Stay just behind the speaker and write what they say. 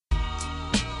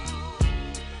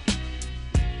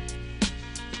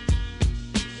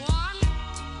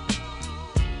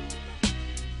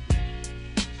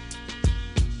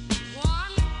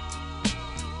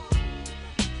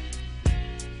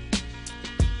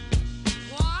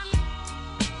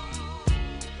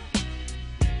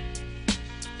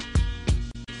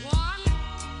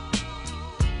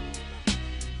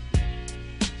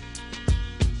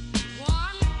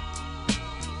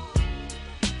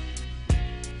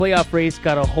playoff race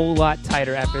got a whole lot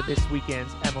tighter after this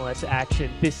weekend's MLS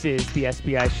action. This is the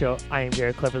SBI Show. I am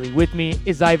Garrett Cleverly. With me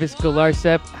is Ivis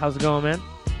Galarsep. How's it going, man?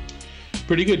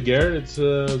 Pretty good, Garrett.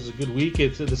 It was a good week.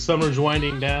 The summer's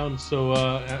winding down, so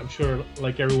I'm sure,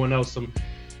 like everyone else, I'm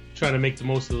trying to make the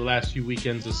most of the last few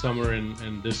weekends of summer,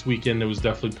 and this weekend there was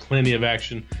definitely plenty of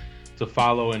action to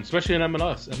follow, and especially in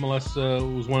MLS. MLS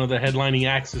was one of the headlining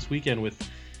acts this weekend with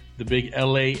the big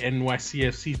LA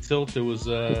NYCFC tilt. It was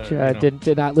which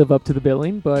did not live up to the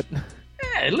billing, but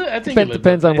I think it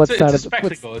depends on what side of the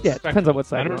spectacle. Depends on what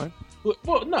side you're on.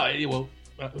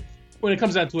 When it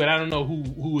comes down to it, I don't know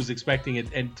who was expecting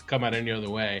it and to come out any other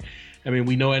way. I mean,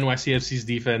 we know NYCFC's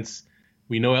defense,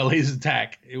 we know LA's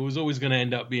attack. It was always going to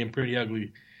end up being pretty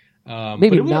ugly.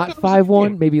 Maybe not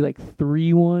 5-1, maybe like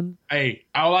 3-1. Hey,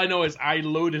 all I know is I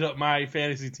loaded up my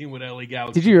fantasy team with LA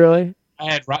Galaxy. Did you really?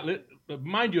 I had,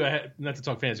 mind you, I had, not to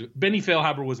talk fantasy, Benny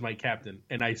Feilhaber was my captain,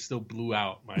 and I still blew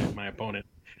out my opponent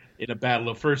in a battle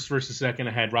of first versus second.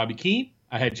 I had Robbie Keane,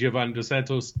 I had Giovanni Dos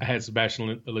Santos, I had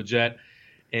Sebastian Lletget,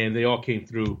 and they all came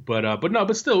through. But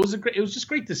still, it was just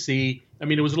great to see. I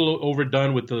mean, it was a little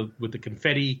overdone with the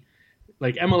confetti,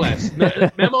 like MLS.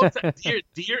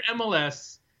 Dear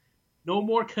MLS, no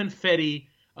more confetti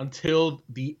until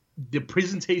the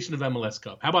presentation of MLS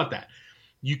Cup. How about that?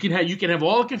 You can have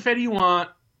all the confetti you want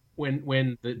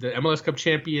when the MLS Cup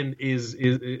champion is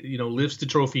lifts the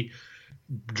trophy.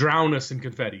 Drown us in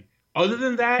confetti. Other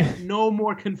than that, no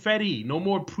more confetti. No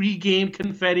more pre-game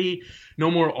confetti. No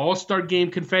more All-Star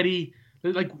game confetti.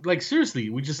 Like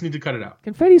seriously, we just need to cut it out.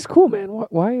 Confetti's cool, man.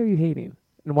 Why are you hating?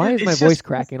 And why is my voice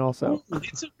cracking also?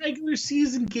 It's a regular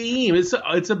season game. It's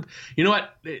a you know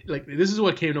what? Like, this is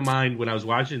what came to mind when I was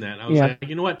watching that. I was like,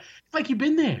 you know what? It's like you've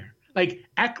been there. Like,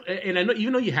 and I know,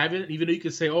 even though you haven't, even though you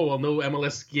could say, oh, well, no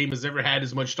MLS game has ever had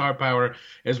as much star power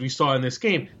as we saw in this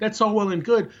game. That's all well and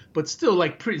good, but still,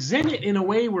 like, present it in a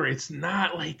way where it's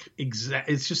not like exact.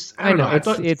 It's just I don't know.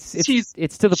 It's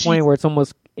to the point where it's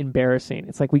almost embarrassing.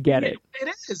 It's like we get it.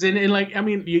 It is, and like, I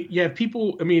mean, you have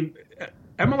people. I mean,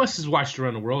 MLS is watched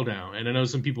around the world now, and I know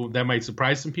some people that might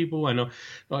surprise some people. I know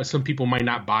some people might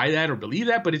not buy that or believe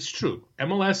that, but it's true.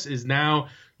 MLS is now.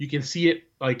 You can see it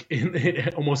like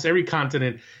in almost every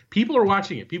continent. People are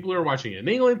watching it. People are watching it in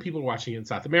England. People are watching it in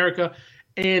South America.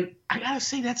 And I got to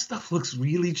say, that stuff looks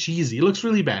really cheesy. It looks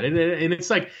really bad. And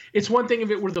it's like, it's one thing if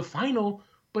it were the final,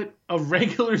 but a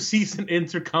regular season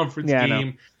interconference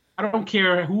game. I don't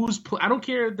care I don't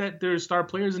care that there's star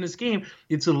players in this game.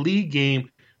 It's a league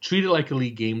game. Treat it like a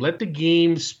league game. Let the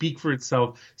game speak for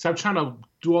itself. Stop trying to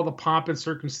do all the pomp and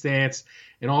circumstance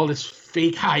and all this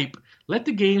fake hype. Let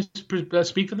the games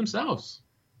speak for themselves.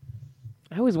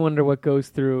 I always wonder what goes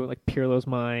through like Pirlo's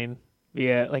mind.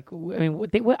 Yeah, like I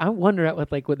mean, I wonder at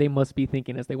what they must be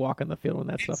thinking as they walk on the field when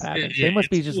that stuff happens. They must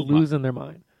be just losing their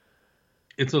mind.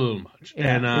 It's a little much.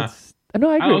 Yeah, and no,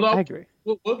 I agree.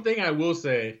 Well, one thing I will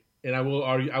say, and I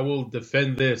will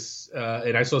defend this.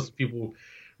 And I saw some people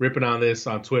ripping on this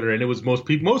on Twitter, and it was most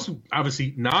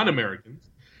obviously non-Americans.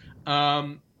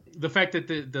 The fact that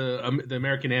the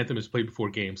American anthem is played before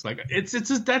games, like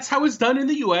that's how it's done in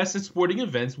the U.S. at sporting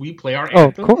events. We play our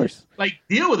anthem. Oh, of course. Like,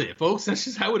 deal with it, folks. That's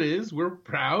just how it is. We're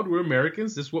proud. We're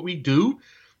Americans. This is what we do.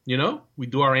 You know, we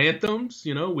do our anthems.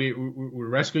 You know, we're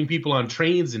rescuing people on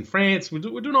trains in France. We're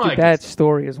doing all that. That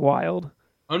story is wild.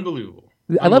 Unbelievable.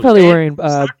 I love how they were in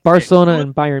Barcelona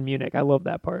and Bayern Munich. I love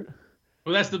that part.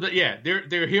 Well, that's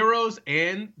they're heroes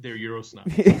and they're Euro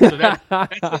snobs.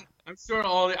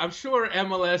 So I'm sure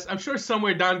MLS. I'm sure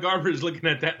somewhere Don Garber is looking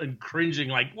at that and cringing,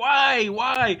 like,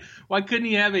 why couldn't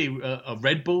he have a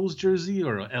Red Bulls jersey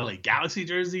or a LA Galaxy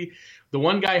jersey? The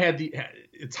one guy had the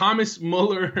Thomas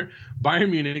Muller Bayern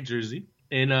Munich jersey,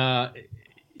 and and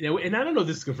I don't know if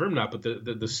this is confirmed or not, but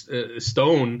the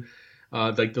Stone.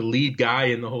 Like the lead guy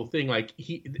in the whole thing, like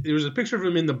there was a picture of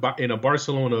him in a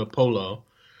Barcelona polo.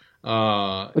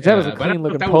 Which that was a clean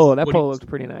looking polo. That polo looked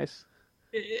pretty nice.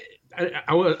 I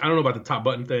don't know about the top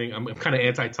button thing. I'm kind of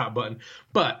anti top button,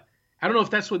 but I don't know if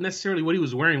that's necessarily what he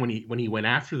was wearing when he went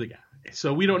after the guy.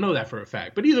 So we don't know that for a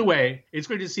fact. But either way, it's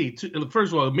great to see.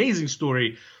 First of all, amazing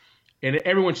story, and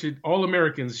all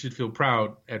Americans should feel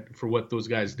proud for what those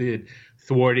guys did,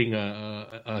 thwarting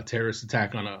a terrorist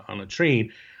attack on a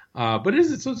train. But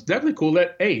it's definitely cool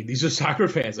that these are soccer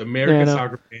fans. American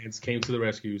soccer fans came to the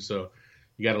rescue. So.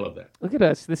 You gotta love that. Look at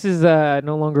us. This is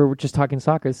no longer just talking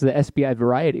soccer. This is the SBI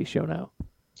Variety Show now.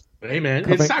 Hey, man.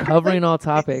 Covering all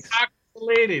topics. It's soccer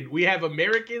related. We have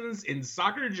Americans in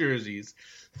soccer jerseys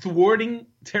thwarting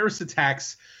terrorist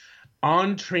attacks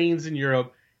on trains in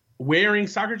Europe wearing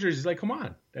soccer jerseys. Like, come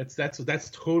on. That's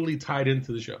totally tied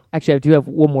into the show. Actually, I do have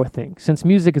one more thing. Since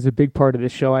music is a big part of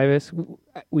this show, Ivis,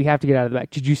 we have to get out of the back.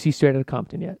 Did you see Straight Outta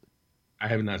Compton yet? I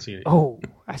have not seen it. Oh,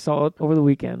 I saw it over the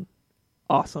weekend.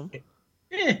 Awesome.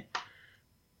 Eh.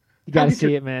 You got to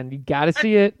see it, man. You got to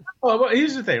see it. Well,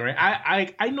 here's the thing, right?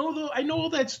 I know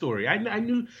that story. I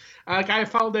knew, like, I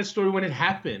followed that story when it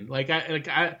happened.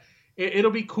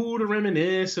 It'll be cool to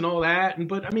reminisce and all that.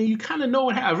 But I mean, you kind of know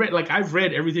what happened. I've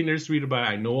read everything there's to read about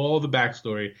it. I know all the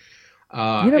backstory.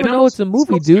 You never know. It's a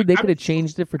movie, dude. They could have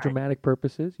changed it for dramatic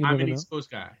purposes. I'm an East Coast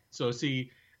guy, so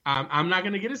see, I'm not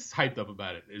gonna get as hyped up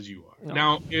about it as you are.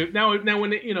 No. Now,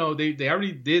 when they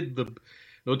already did the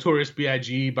Notorious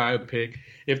B.I.G. biopic.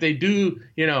 If they do,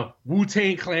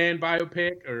 Wu-Tang Clan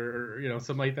biopic or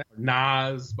something like that,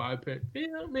 Nas biopic,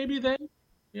 maybe then,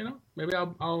 maybe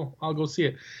I'll go see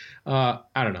it. I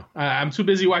don't know. I'm too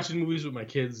busy watching movies with my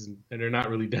kids, and they're not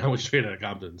really down with Straight Outta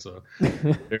Compton, so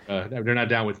they're not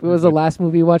down with. What was the last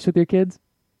movie you watched with your kids?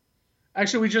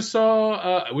 Actually, we just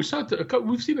saw. We've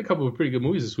seen a couple of pretty good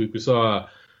movies this week. We saw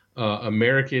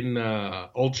American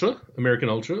Ultra,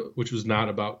 which was not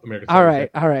about American. All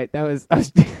right. That was.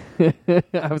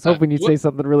 I was hoping you'd say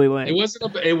something really lame.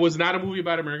 It was not a movie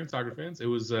about American soccer fans. It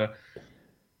was. I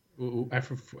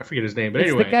forget his name, but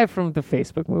it's anyway, the guy from the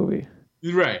Facebook movie.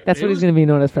 Right. That's what he's going to be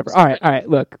known as. Pepper. All right.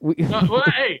 Look.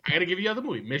 Hey, I got to give you the other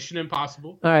movie, Mission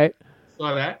Impossible. All right.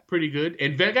 Saw that, pretty good.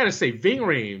 And I got to say, Ving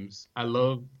Rhames. I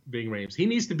love Ving Rhames. He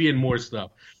needs to be in more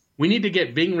stuff. We need to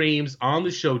get Ving Rhames on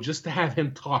the show just to have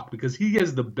him talk because he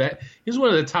has the best. He's one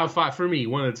of the top five for me.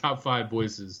 One of the top five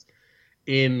voices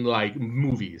in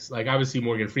movies. Obviously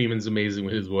Morgan Freeman's amazing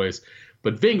with his voice,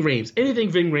 but Ving Rhames, anything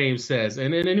Ving Rhames says,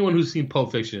 and anyone who's seen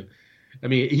Pulp Fiction, I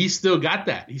mean, he's still got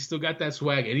that. He's still got that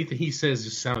swag. Anything he says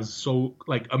just sounds so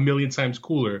a million times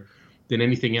cooler than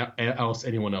anything else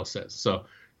anyone else says. So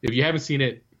if you haven't seen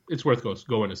it, it's worth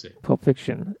going to see. Pulp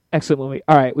Fiction. Excellent movie.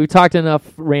 All right, we've talked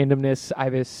enough randomness,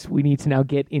 Ivis. We need to now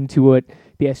get into what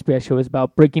the SBI Show is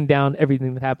about, breaking down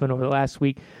everything that happened over the last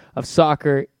week of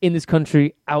soccer in this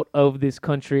country, out of this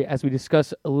country. As we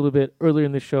discussed a little bit earlier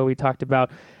in the show, we talked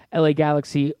about LA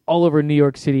Galaxy all over New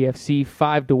York City FC,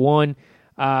 5-1.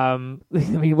 I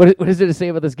mean, what is there to say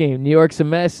about this game? New York's a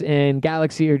mess, and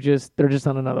Galaxy they're just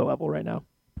on another level right now.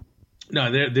 No,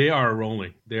 they are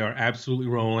rolling. They are absolutely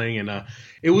rolling, and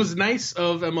it was nice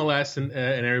of MLS and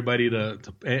everybody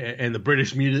and the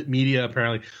British media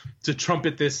apparently to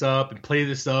trumpet this up and play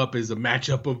this up as a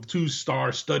matchup of two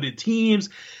star-studded teams.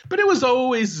 But it was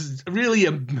always really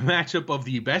a matchup of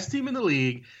the best team in the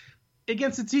league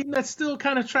against a team that's still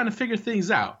kind of trying to figure things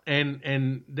out,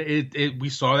 and we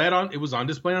saw that it was on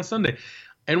display on Sunday.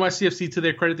 NYCFC, to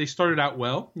their credit, they started out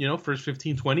well. First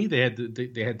 15-20, they had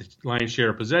the lion's share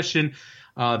of possession.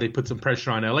 They put some pressure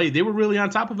on LA. They were really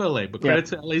on top of LA, but credit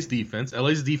to LA's defense.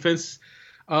 LA's defense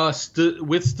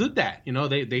withstood that.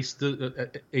 They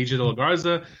stood AJ De La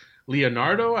Garza,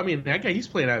 Leonardo. I mean, that guy, he's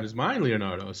playing out of his mind,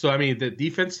 Leonardo. So I mean, the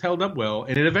defense held up well,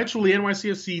 and then eventually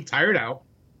NYCFC tired out.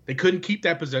 They couldn't keep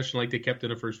that possession like they kept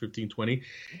in the first 15-20,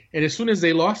 and as soon as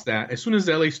they lost that, as soon as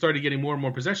LA started getting more and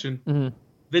more possession.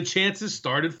 The chances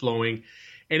started flowing,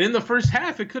 and in the first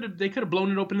half, they could have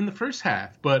blown it open in the first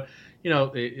half. But there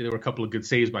were a couple of good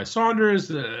saves by Saunders,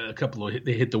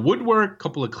 they hit the woodwork, a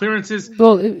couple of clearances.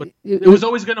 Well, it was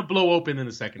always going to blow open in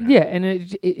the second half. Yeah,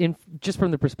 and just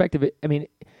from the perspective, I mean,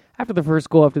 after the first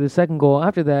goal, after the second goal,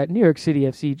 after that, New York City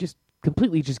FC just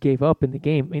completely gave up in the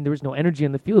game. I mean, there was no energy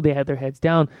on the field. They had their heads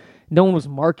down. No one was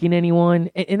marking anyone.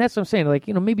 And that's what I'm saying.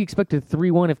 Maybe expected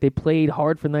 3-1 if they played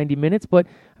hard for 90 minutes. But,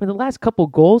 I mean, the last couple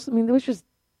goals, I mean, there was just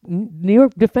New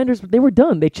York defenders, they were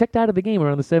done. They checked out of the game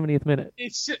around the 70th minute.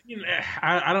 It's just,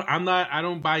 I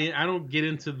don't buy in. I don't get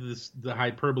into the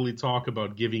hyperbole talk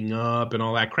about giving up and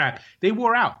all that crap. They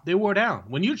wore out. They wore down.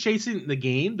 When you're chasing the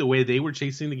game the way they were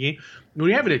chasing the game, when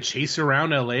you're having to chase around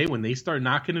LA, when they start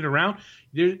knocking it around,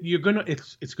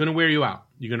 it's gonna wear you out.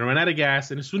 You're gonna run out of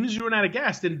gas, and as soon as you run out of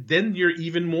gas, then you're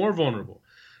even more vulnerable.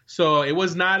 So it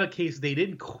was not a case they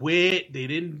didn't quit. They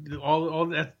didn't all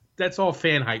that. That's all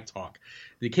fan hype talk.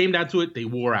 They came down to it. They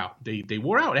wore out. They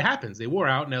wore out. It happens. They wore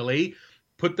out, and LA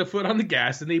put the foot on the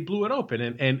gas, and they blew it open.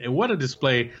 And what a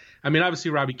display! I mean,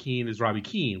 obviously Robbie Keane is Robbie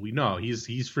Keane. We know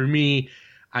he's for me.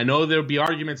 I know there'll be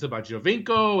arguments about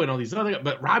Giovinco and all these other,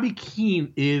 but Robbie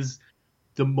Keane is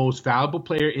the most valuable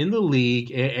player in the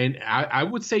league, and I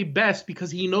would say best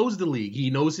because he knows the league. He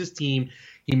knows his team.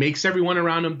 He makes everyone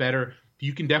around him better.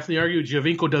 You can definitely argue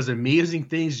Giovinco does amazing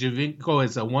things. Giovinco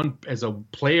as a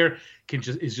player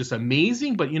is just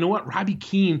amazing. But you know what? Robbie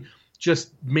Keane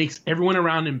just makes everyone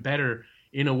around him better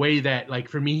in a way that,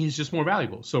 for me, he's just more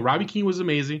valuable. So Robbie Keane was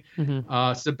amazing.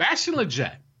 Mm-hmm. Sebastian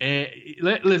Lletget,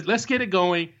 let's get it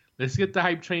going. Let's get the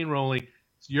hype train rolling.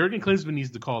 So Jurgen Klinsmann needs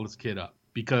to call this kid up.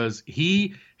 because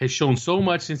he has shown so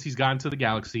much since he's gotten to the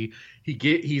Galaxy.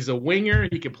 He's a winger.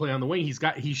 He can play on the wing.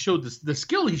 He showed the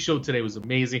skill he showed today was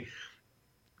amazing.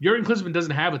 Jurgen Klinsmann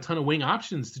doesn't have a ton of wing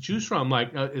options to choose from,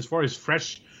 like as far as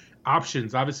fresh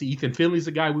options. Obviously, Ethan Finley's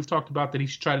a guy we've talked about that he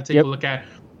should try to take a look at.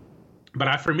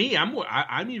 But for me,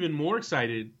 I'm even more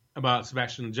excited about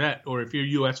Sebastian Lletget. Or if you're a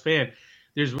U.S. fan,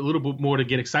 there's a little bit more to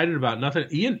get excited about.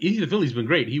 Ethan Finley's been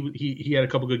great. He had a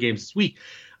couple good games this week.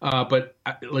 But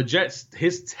Lletget's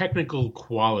his technical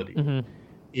quality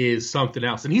is something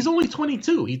else. And he's only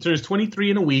 22. He turns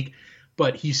 23 in a week,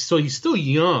 but he's still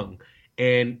young.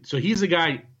 And so he's a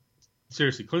guy,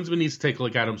 seriously, Klinsmann needs to take a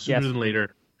look at him sooner than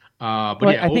later. But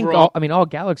yeah, I think overall, all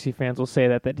Galaxy fans will say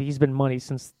that he's been money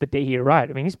since the day he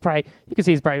arrived. I mean, you could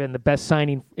say he's probably been the best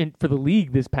signing for the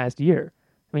league this past year.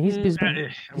 I mean, he's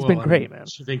been great, man.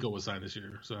 Shinko was signed this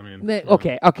year, so I mean.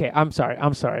 Okay. I'm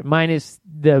sorry. Minus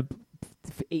the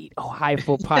 8 high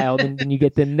full pile, then you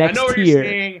get the next tier. I know what you're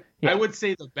saying. Yeah. I would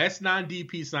say the best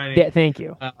non-DP signing. Yeah, thank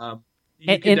you.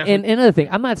 And another thing,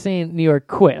 I'm not saying New York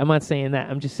quit. I'm not saying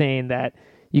that. I'm just saying that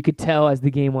you could tell as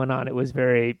the game went on, it was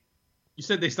very. You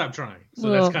said they stopped trying, so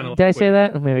that's kind of. Did I say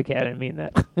that? Maybe I didn't mean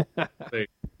that.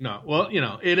 No, well,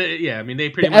 yeah. I mean, they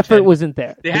pretty the much effort wasn't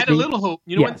there. They had a little hope.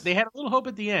 You know what? They had a little hope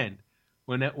at the end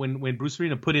when Bruce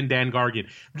Arena put in Dan Gargan.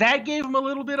 That gave him a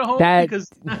little bit of hope because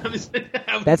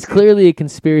that's clearly a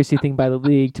conspiracy thing by the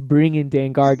league to bring in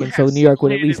Dan Gargan so New York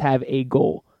would at least have a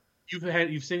goal.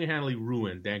 You've single-handedly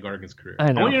ruined Dan Gargan's career.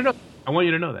 I know. I want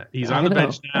you to know that he's on the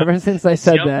bench now. Ever since I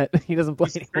said that, he doesn't play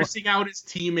he's anymore. Cursing out his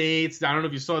teammates. I don't know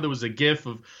if you saw there was a GIF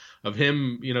of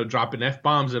him, dropping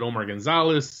F-bombs at Omar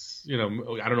Gonzalez. I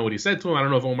don't know what he said to him. I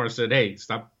don't know if Omar said, "Hey,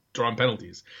 stop drawing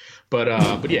penalties."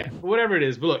 But yeah, whatever it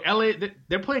is. But look, LA,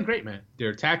 they're playing great, man. Their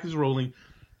attack is rolling.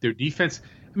 Their defense.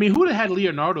 I mean, who would have had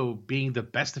Leonardo being the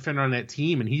best defender on that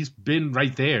team? And he's been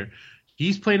right there.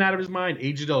 He's playing out of his mind.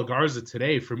 AJ Del Garza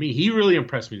today, for me, he really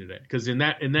impressed me today. Because in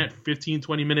that 15,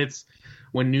 20 minutes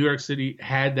when New York City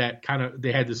had that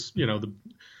they had this,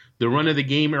 the run of the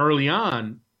game early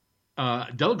on,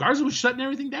 Del Garza was shutting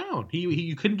everything down.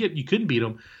 You couldn't beat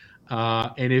him.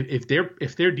 And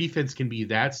if their defense can be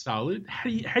that solid, how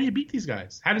do you beat these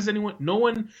guys? No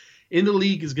one in the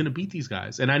league is going to beat these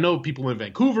guys. And I know people in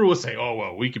Vancouver will say, "Oh,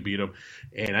 well, we could beat them."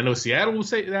 And I know Seattle will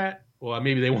say that. Well,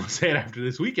 maybe they won't say it after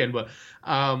this weekend, but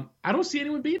I don't see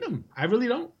anyone beating them. I really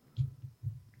don't.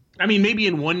 I mean, maybe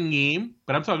in one game,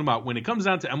 but I'm talking about when it comes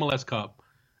down to MLS Cup,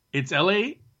 it's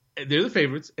LA, they're the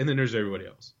favorites, and then there's everybody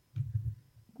else.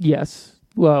 Yes.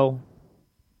 Well,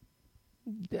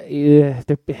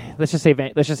 let's just say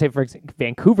for example,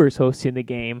 Vancouver's hosting the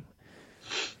game.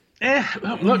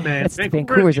 Look, man,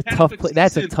 Vancouver's a tough place.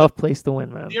 That's a tough place to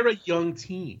win, man. They're a young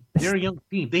team.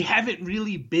 They haven't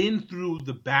really been through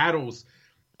the battles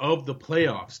of the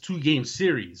playoffs, 2-game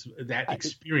series, that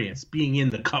experience being in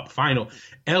the Cup final.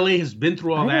 LA has been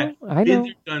through all that. I know.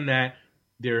 Done that.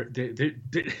 They're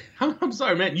I'm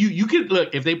sorry, man. You can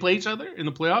look if they play each other in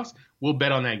the playoffs. We'll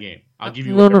bet on that game. I'll give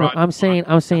you. No. I'm saying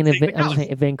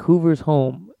if Vancouver's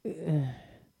home,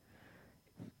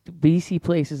 BC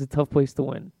Place is a tough place to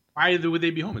win. Why would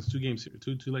they be home? It's 2-game series,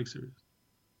 two-leg series.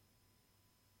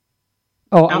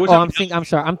 I'm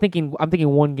sorry. I'm thinking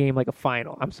one game like a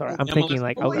final. I'm sorry. I'm thinking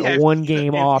like one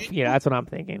game off. Yeah, that's what I'm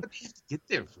thinking. Get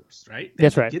there first, right?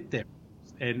 That's right. Get there.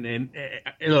 And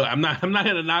look, I'm not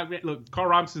gonna knock. Look, Carl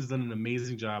Robinson's done an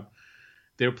amazing job.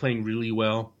 They're playing really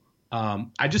well.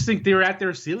 I just think they're at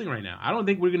their ceiling right now. I don't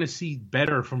think we're gonna see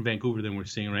better from Vancouver than we're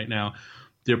seeing right now.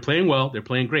 They're playing well. They're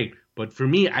playing great. But for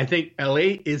me, I think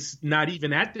LA is not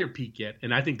even at their peak yet,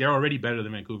 and I think they're already better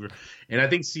than Vancouver. And I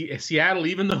think Seattle,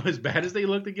 even though as bad as they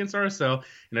looked against RSL,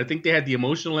 and I think they had the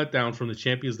emotional letdown from the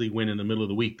Champions League win in the middle of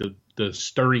the week, the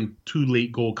stirring 2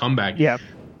 late goal comeback. Yeah.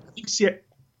 I think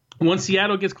once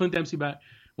Seattle gets Clint Dempsey back,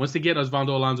 once they get Osvaldo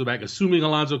Alonso back, assuming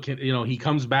Alonso can, he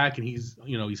comes back and he's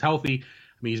healthy.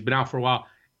 I mean, he's been out for a while.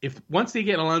 Once they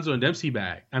get Alonso and Dempsey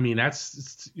back, I mean,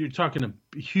 you're talking a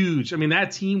huge. I mean,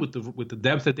 that team with the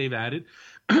depth that they've added,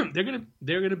 they're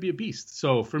gonna be a beast.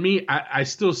 So for me, I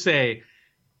still say,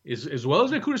 as well as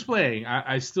Vancouver's playing,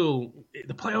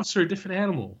 the playoffs are a different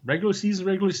animal. Regular season.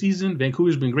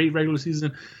 Vancouver's been great regular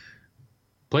season.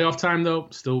 Playoff time though,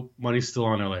 money's still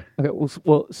on LA. Okay,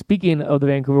 well, speaking of the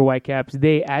Vancouver Whitecaps,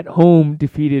 they at home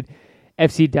defeated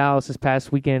FC Dallas this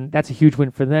past weekend. That's a huge win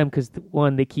for them because,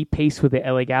 one, they keep pace with the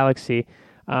LA Galaxy.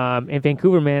 And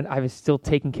Vancouver, man, I was still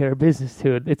taking care of business,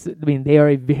 too. They are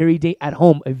at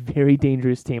home, a very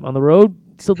dangerous team. On the road,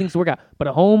 still things to work out. But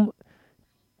at home,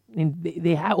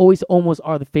 they always almost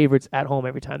are the favorites at home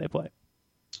every time they play.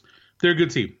 They're a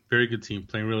good team. Very good team.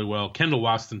 Playing really well. Kendall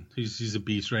Waston, he's a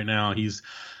beast right now. He's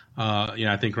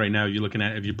I think right now you're looking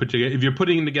at if you're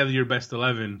putting together your best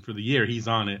 11 for the year, he's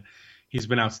on it. He's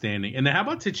been outstanding. And then how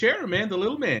about Teixeira, man, the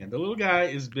little man? The little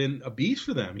guy has been a beast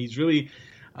for them. He's really,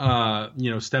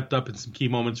 stepped up in some key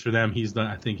moments for them.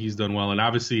 I think he's done well. And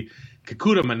obviously,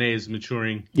 Kekuta Mane is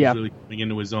maturing. He's really coming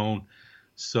into his own.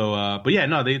 So,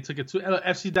 they took it to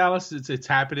FC Dallas. It's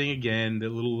happening again. The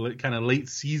little kind of late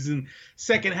season,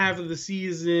 second half of the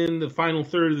season, the final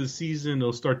third of the season,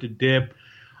 they'll start to dip.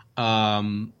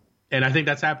 And I think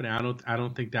that's happening. I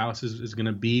don't think Dallas is going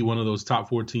to be one of those top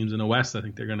 4 teams in the West. I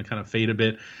think they're going to kind of fade a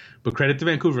bit. But credit to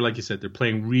Vancouver, like you said, they're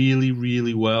playing really,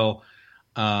 really well.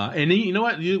 And you know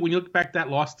what? When you look back that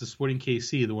loss to Sporting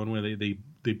KC, the one where they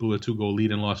blew a 2-goal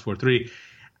lead and lost 4-3,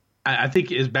 I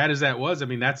think as bad as that was, I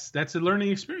mean that's a learning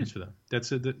experience for them. They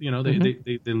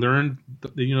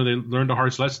learned a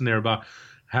harsh lesson there about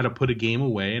how to put a game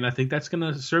away, and I think that's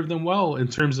going to serve them well in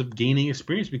terms of gaining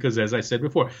experience because, as I said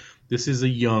before, this is a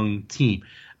young team.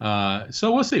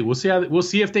 So we'll see. We'll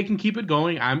see if they can keep it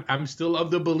going. I'm still of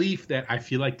the belief that I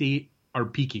feel like they are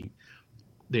peaking.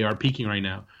 They are peaking right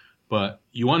now, but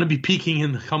you want to be peaking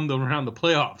around the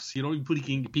playoffs. You don't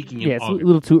be peaking in August. It's a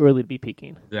little too early to be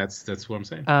peaking. That's what I'm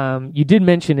saying. You did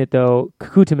mention it though,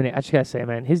 Kekuta Mane. I just gotta say,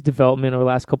 man, his development over the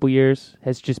last couple of years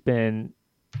has just been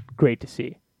great to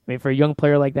see. I mean, for a young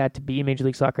player like that to be in Major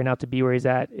League Soccer now to be where he's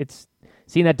at,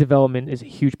 seeing that development is a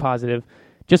huge positive,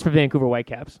 just for Vancouver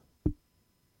Whitecaps.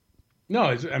 No,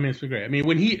 it's been great. I mean,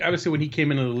 when he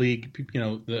came into the league,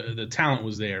 the talent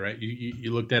was there, right?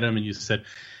 You looked at him and you said,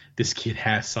 this kid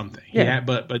has something. Yeah,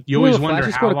 but you always wonder how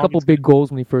he scored a couple big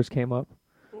goals when he first came up.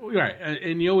 Right,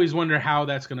 and you always wonder how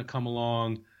that's going to come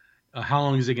along. How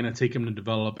long is it going to take him to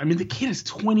develop? I mean, the kid is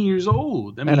 20 years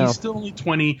old. I mean, he's still only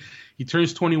 20. He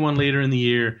turns 21 later in the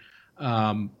year.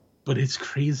 But it's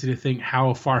crazy to think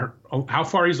how far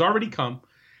he's already come.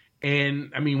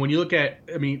 And I mean, when you look at,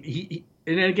 he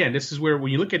and again, this is where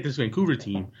when you look at this Vancouver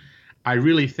team, I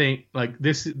really think like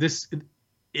this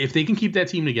if they can keep that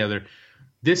team together,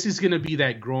 this is going to be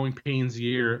that growing pains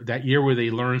year, that year where they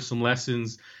learn some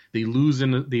lessons. They lose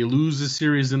a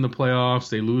series in the playoffs.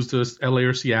 They lose to LA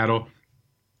or Seattle.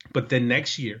 But then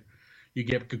next year, you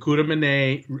get Kekuta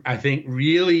Mane, I think,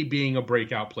 really being a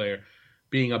breakout player,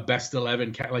 being a best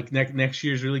 11. Like next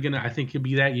year is really going to, I think, it'll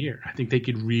be that year. I think they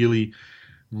could really,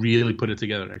 really put it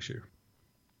together next year.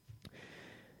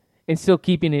 And still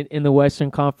keeping it in the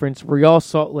Western Conference, Real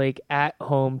Salt Lake at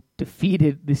home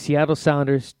defeated the Seattle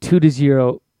Sounders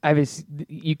 2-0.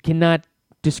 You cannot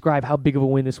describe how big of a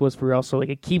win this was for Real Salt Lake.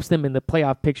 It keeps them in the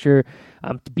playoff picture.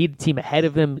 To beat the team ahead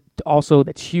of them, also,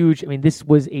 that's huge. I mean, this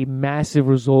was a massive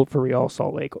result for Real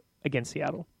Salt Lake against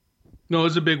Seattle. No, it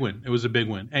was a big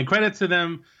win. And credit to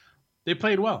them, they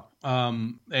played well.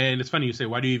 And it's funny you say,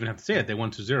 why do you even have to say it? They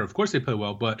won 2-0. Of course they played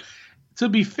well, but to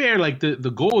be fair, like the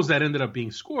goals that ended up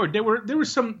being scored, there were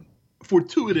some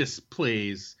fortuitous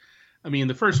plays. I mean,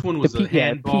 the first one was a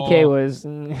handball. PK was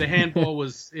the handball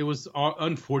was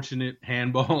unfortunate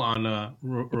handball on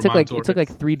It took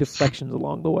like 3 deflections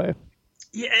along the way.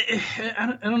 Yeah,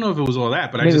 I don't know if it was all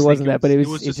that, but maybe I just it wasn't think that, but it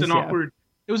was just an awkward.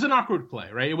 It was an awkward play,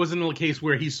 right? It wasn't a case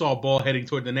where he saw a ball heading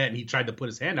toward the net and he tried to put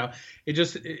his hand out.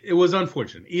 It was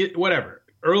unfortunate. Whatever.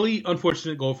 Early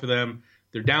unfortunate goal for them.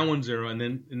 They're down 1-0, and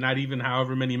then not even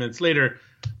however many minutes later,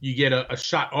 you get a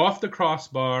shot off the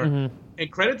crossbar. Mm-hmm.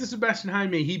 And credit to Sebastian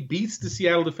Jaime, he beats the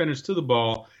Seattle defenders to the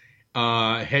ball,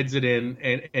 heads it in,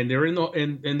 and they're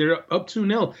and they're up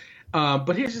 2-0.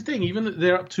 But here's the thing: even though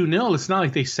they're up 2-0, it's not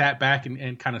like they sat back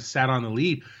and kind of sat on the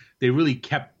lead. They really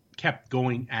kept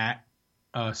going at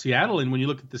Seattle. And when you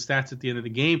look at the stats at the end of the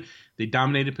game, they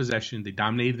dominated possession, they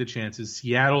dominated the chances.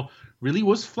 Seattle really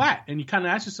was flat, and you kind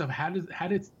of ask yourself, how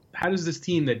does this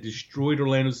team that destroyed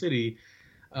Orlando City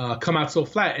come out so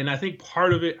flat? And I think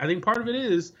part of it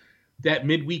is that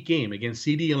midweek game against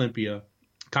CD Olympia,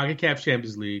 CONCACAF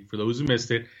Champions League. For those who missed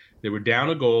it, they were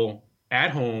down a goal at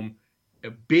home,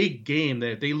 a big game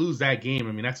that if they lose that game,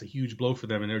 I mean, that's a huge blow for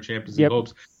them in their Champions League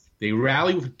hopes. They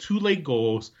rally with 2 late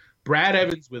goals. Brad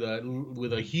Evans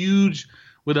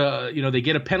they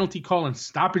get a penalty call in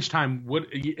stoppage time.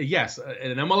 Yes,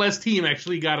 an MLS team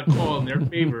actually got a call in their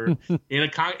favor in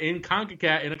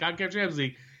CONCACAF Champions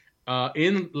League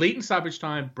in late in stoppage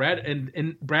time. Brad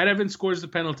Evans scores the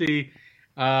penalty,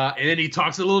 and then he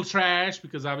talks a little trash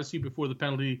because obviously before the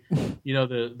penalty,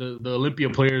 the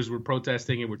Olympia players were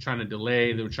protesting and were trying to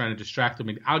delay. They were trying to distract them.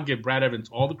 And I'll give Brad Evans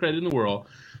all the credit in the world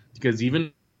because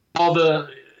even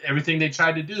everything they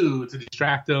tried to do to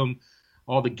distract them.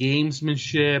 All the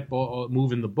gamesmanship, all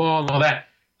moving the ball, and all that.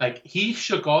 Like, he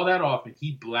shook all that off, and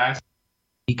he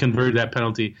converted that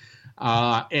penalty.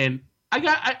 And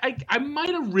I might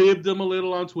have ribbed them a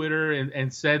little on Twitter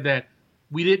and said that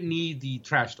we didn't need the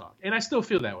trash talk. And I still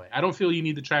feel that way. I don't feel you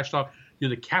need the trash talk. You're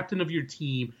the captain of your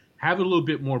team. Have a little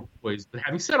bit more poise. But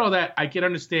having said all that, I can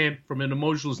understand from an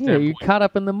emotional standpoint. Yeah, you're caught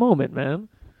up in the moment, man.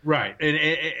 Right.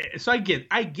 And so I get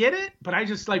it, but I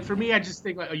just for me, I just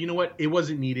think you know what? It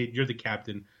wasn't needed. You're the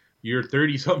captain. You're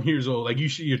 30-something years old.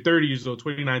 You're 30 years old,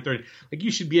 29, 30.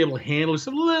 You should be able to handle this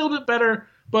a little bit better.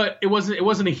 But it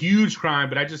wasn't a huge crime.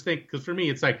 But I just think, because for me,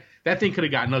 it's that thing could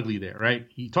have gotten ugly there, right?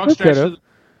 He talks trash to the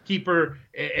keeper,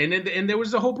 and there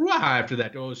was a whole brouhaha after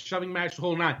that. There was shoving match, the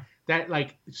whole nine.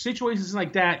 That situations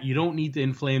like that, you don't need to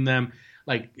inflame them.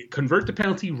 Convert the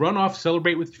penalty, run off,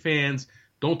 celebrate with your fans.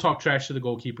 Don't talk trash to the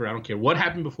goalkeeper. I don't care what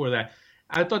happened before that.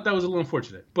 I thought that was a little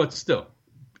unfortunate, but still,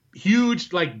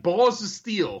 huge balls of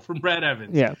steel from Brad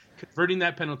Evans, converting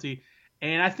that penalty.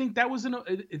 And I think that was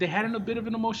they had a bit of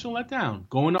an emotional letdown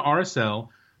going to RSL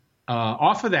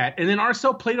off of that, and then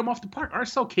RSL played them off the park.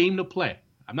 RSL came to play.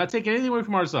 I'm not taking anything away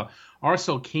from RSL.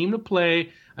 RSL came to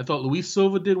play. I thought Luis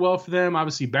Silva did well for them.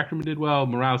 Obviously, Beckerman did well.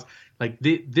 Morales,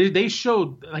 they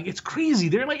showed it's crazy.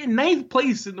 They're in ninth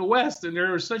place in the West, and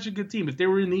they're such a good team. If they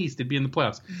were in the East, they'd be in the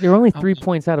playoffs. They're only 3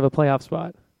 points out of a playoff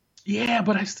spot. Yeah,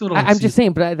 but I still don't. I'm just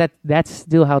saying, but that's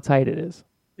still how tight it is.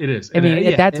 It is. I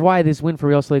mean, that's why this win for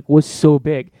Real Salt Lake was so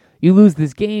big. You lose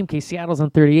this game, Seattle's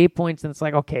on 38 points, and it's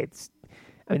okay.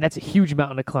 That's a huge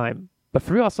mountain to climb. But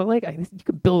for Real Salt Lake, you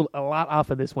could build a lot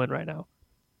off of this win right now.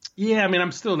 Yeah,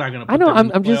 I'm still not going to. I know.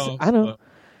 I know.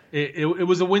 It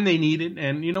was a win they needed,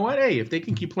 and you know what? Hey, if they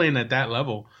can keep playing at that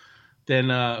level, then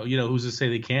who's to say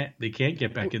they can't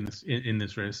get back in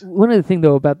this race? One other thing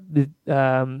though about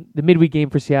the midweek game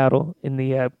for Seattle in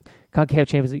the CONCACAF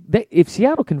Champions League, if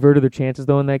Seattle converted their chances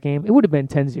though in that game, it would have been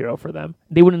 10-0 for them.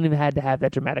 They wouldn't have had to have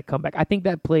that dramatic comeback. I think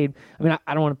that played. I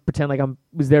don't want to pretend like I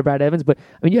was there, Brad Evans, but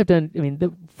you have to.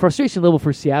 The frustration level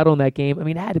for Seattle in that game.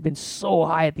 It had to have been so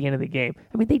high at the end of the game.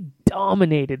 They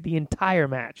dominated the entire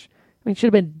match. It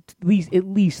should have been at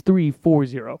least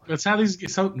 3-4-0. That's how these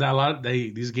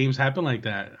games happen like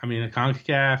that. A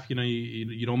CONCACAF,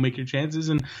 you don't make your chances,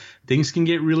 and things can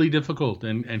get really difficult.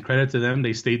 And credit to them,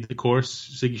 they stayed the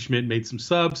course. Siggy Schmidt made some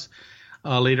subs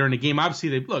later in the game. Obviously,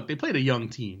 they played a young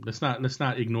team. Let's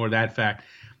not ignore that fact.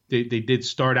 They did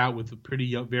start out with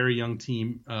a very young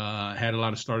team. Had a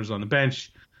lot of starters on the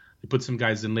bench. They put some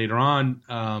guys in later on.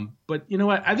 But you know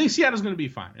what? I think Seattle's going to be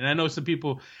fine. And I know some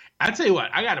people. I tell you what,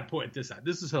 I got to point this out.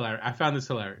 This is hilarious. I found this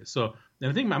hilarious. So,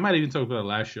 and I think I might even talk about it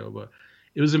last show, but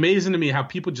it was amazing to me how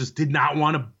people just did not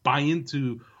want to buy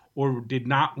into or did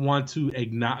not want to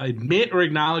admit or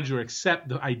acknowledge or accept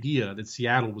the idea that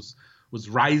Seattle was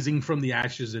rising from the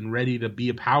ashes and ready to be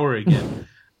a power again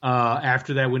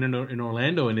after that win in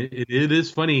Orlando. And it is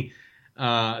funny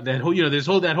that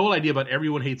whole idea about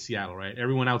everyone hates Seattle, right?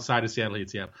 Everyone outside of Seattle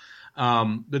hates Seattle.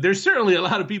 But there's certainly a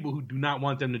lot of people who do not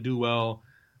want them to do well.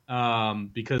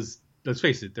 Because let's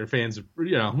face it, their fans,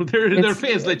 their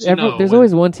fans let you know. There's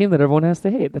always one team that everyone has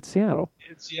to hate. That's Seattle.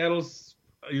 Seattle's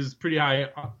is pretty high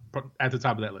at the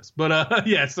top of that list. But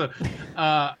yeah, so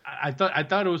I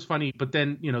thought it was funny. But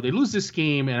then they lose this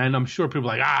game, and I'm sure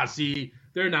people are like, see,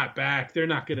 they're not back. They're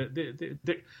not gonna.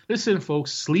 Listen,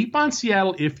 folks, sleep on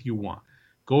Seattle if you want.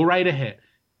 Go right ahead.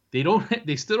 They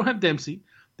still don't have Dempsey.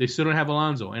 They still don't have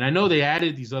Alonso. And I know they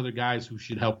added these other guys who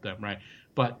should help them, right?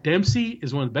 But Dempsey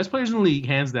is one of the best players in the league,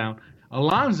 hands down.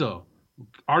 Alonso,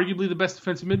 arguably the best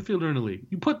defensive midfielder in the league.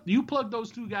 You plug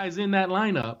those two guys in that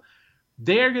lineup,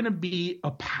 they're going to be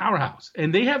a powerhouse.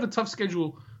 And they have a tough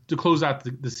schedule to close out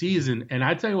the season. And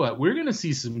I tell you what, we're going to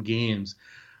see some games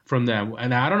from them.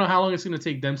 And I don't know how long it's going to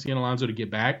take Dempsey and Alonso to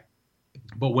get back.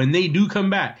 But when they do come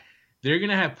back, they're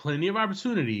going to have plenty of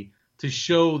opportunity to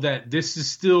show that this is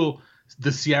still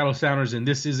the Seattle Sounders, and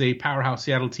this is a powerhouse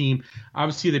Seattle team.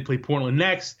 Obviously, they play Portland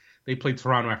next. They play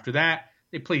Toronto after that.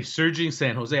 They play surging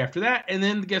San Jose after that. And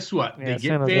then guess what? Yeah,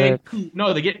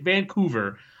 They get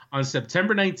Vancouver on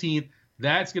September 19th.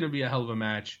 That's going to be a hell of a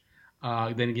match.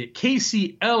 Then you get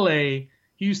KC, LA,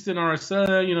 Houston,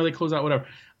 RSL. They close out whatever.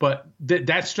 But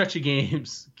that stretch of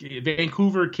games,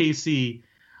 Vancouver, KC,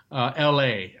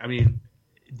 LA.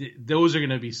 Those are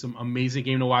going to be some amazing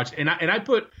game to watch. And I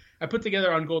put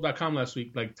together on goal.com last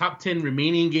week top 10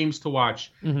 remaining games to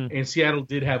watch, and Seattle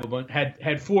did have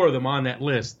had 4 of them on that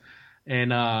list.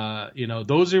 And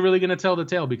those are really going to tell the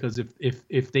tale, because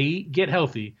if they get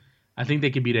healthy, I think they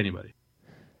can beat anybody.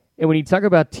 And when you talk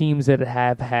about teams that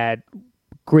have had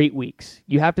great weeks,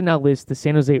 you have to now list the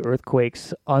San Jose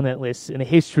Earthquakes on that list in the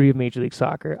history of Major League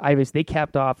Soccer. They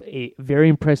capped off a very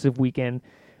impressive weekend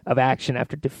of action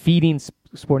after defeating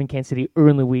Sporting Kansas City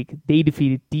early in the week. They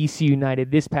defeated DC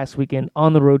United this past weekend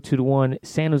on the road 2-1.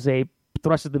 San Jose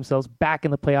thrusted themselves back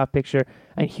in the playoff picture,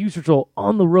 and huge result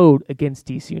on the road against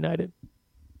DC United.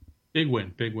 Big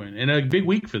win, and a big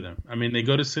week for them. I mean, they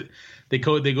go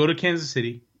to Kansas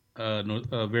City,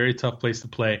 a very tough place to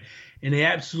play, and they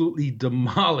absolutely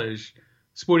demolish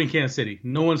Sporting Kansas City.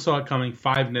 No one saw it coming,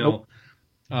 5-0. Nope.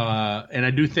 And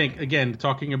I do think, again,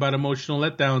 talking about emotional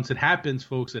letdowns, it happens,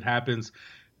 folks. It happens.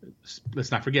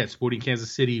 Let's not forget, Sporting Kansas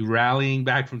City rallying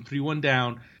back from 3-1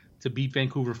 down to beat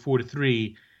Vancouver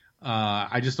 4-3.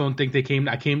 I just don't think they came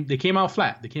out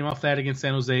flat. They came out flat against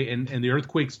San Jose, and the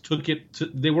Earthquakes took it.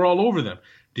 They were all over them,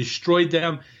 destroyed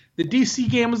them. The DC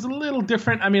game was a little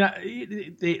different. I mean,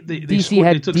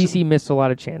 DC missed a lot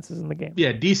of chances in the game.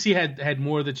 Yeah, DC had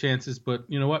more of the chances, but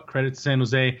you know what? Credit to San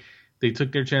Jose, they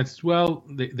took their chances well.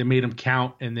 They made them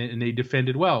count, and they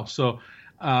defended well. So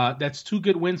that's 2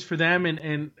 good wins for them,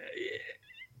 and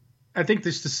I think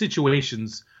the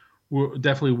situations were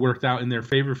definitely worked out in their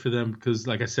favor for them because,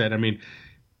 like I said, I mean,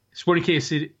 Sporting Kansas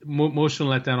City, emotional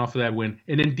letdown off of that win.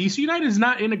 And then DC United is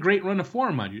not in a great run of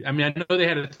form, mind you. I mean, I know they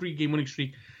had a 3-game winning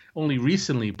streak only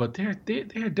recently, but they're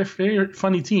a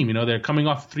funny team. You know, they're coming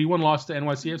off a 3-1 loss to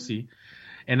NYCFC,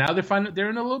 and now they're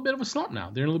in a little bit of a slump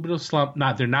now. They're in a little bit of a slump.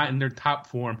 They're not in their top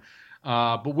form.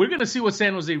 But we're going to see what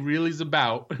San Jose really is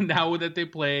about now that they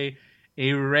play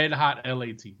a red-hot LA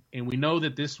team. And we know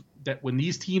that when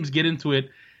these teams get into it,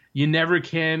 you never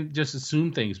can just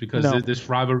assume things because this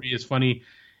rivalry is funny.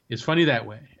 It's funny that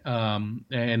way.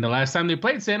 And the last time they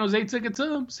played, San Jose took it to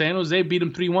them. San Jose beat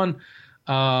them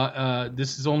 3-1.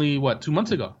 This is only, 2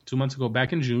 months ago? 2 months ago,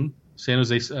 back in June. San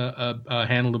Jose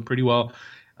handled them pretty well.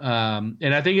 And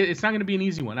I think it's not going to be an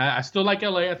easy one. I still like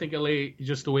LA. I think LA,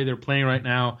 just the way they're playing right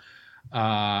now,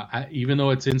 even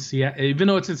though it's in San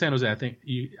Jose, I think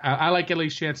I like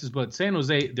LA's chances. But San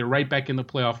Jose, they're right back in the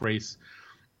playoff race.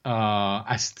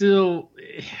 I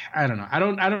don't know. I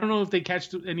don't know if they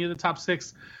catch any of the top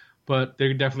 6, but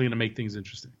they're definitely going to make things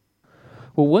interesting.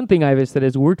 Well, one thing, Ivis, that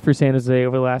has worked for San Jose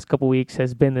over the last couple of weeks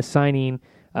has been the signing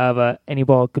of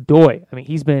Anibal Godoy. I mean,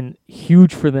 he's been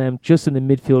huge for them just in the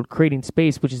midfield, creating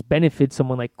space, which has benefited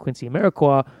someone like Quincy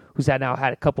Amarikwa, who's now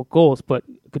had a couple goals. But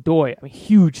Godoy, I mean,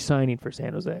 huge signing for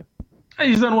San Jose.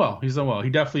 He's done well.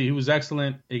 He was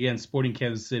excellent against Sporting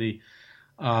Kansas City.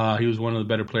 He was one of the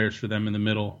better players for them in the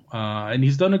middle, and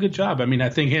he's done a good job. I mean, I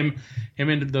think him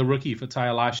and the rookie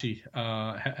Fatai Alashi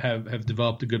have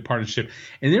developed a good partnership,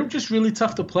 and they're just really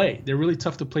tough to play. They're really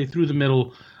tough to play through the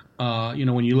middle.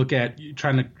 When you look at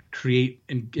trying to create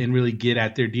and really get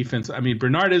at their defense. I mean,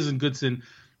 Bernardes and Goodson,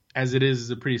 as it is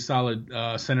a pretty solid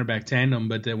center back tandem,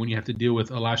 but when you have to deal with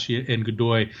Alashi and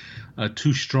Godoy,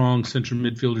 2 strong central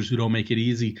midfielders who don't make it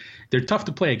easy, they're tough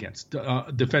to play against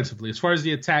defensively. As far as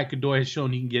the attack, Godoy has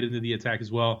shown he can get into the attack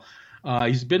as well.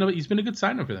 He's been a good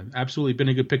signer for them. Absolutely been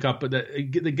a good pickup. But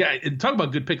the guy, talk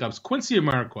about good pickups, Quincy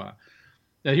Amarikwa.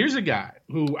 Now here's a guy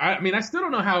who I still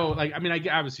don't know how.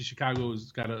 Obviously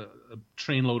Chicago's got a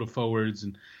trainload of forwards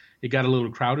and it got a little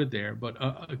crowded there, but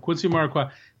Quincy Amarikwa,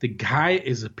 the guy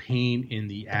is a pain in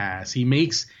the ass. He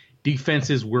makes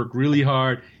defenses work really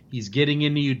hard. He's getting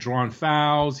into you, drawing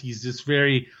fouls. He's just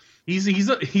he's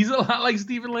a lot like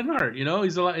Steven Lenhart. You know,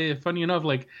 he's a lot. Funny enough,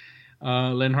 like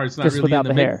Lenhart's not just really without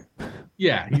in the hair.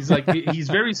 Yeah, he's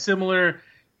very similar.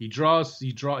 He draws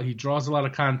a lot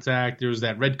of contact. There was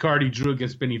that red card he drew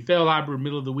against Benny Feilhaber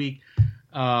middle of the week.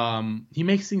 He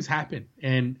makes things happen,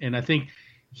 and I think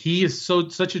he is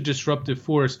such a disruptive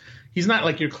force. He's not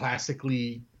like your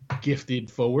classically gifted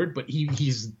forward, but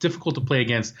he's difficult to play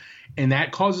against, and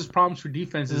that causes problems for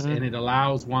defenses, and it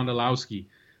allows Wondolowski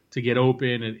to get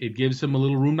open. It gives him a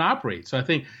little room to operate. So I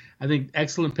think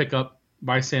excellent pickup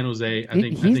by San Jose. I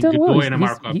think done Godoy well. and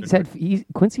Amarikwa.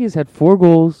 Quincy has had 4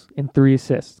 goals and 3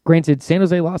 assists. Granted, San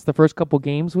Jose lost the first couple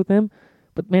games with him,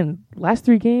 but man, last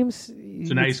 3 games.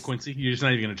 So now he's Quincy. You're just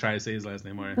not even going to try to say his last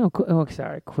name, are you? No,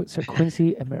 sorry. So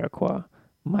Quincy Amarikwa.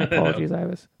 My apologies,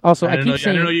 Ivis. Also, I keep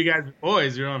saying, I don't know you guys are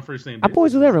boys. You're on first name basis. I'm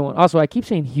boys with everyone. Also, I keep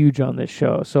saying huge on this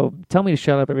show, so tell me to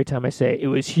shut up every time I say it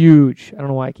was huge. I don't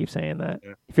know why I keep saying that.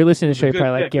 Yeah. If you're listening to the show, you're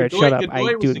probably like, Garrett, shut up.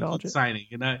 I do acknowledge it. Signing,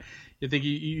 and I think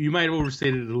you might have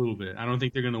overstated it a little bit. I don't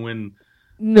think they're going to win.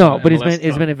 No, but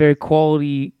it's been a very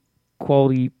quality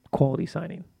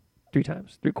signing. 3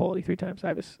 times. 3 times,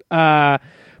 Ivis.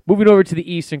 Moving over to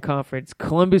the Eastern Conference,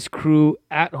 Columbus Crew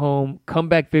at home,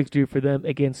 comeback victory for them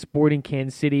against Sporting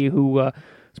Kansas City, who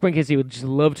Sporting Kansas City would just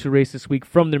love to race this week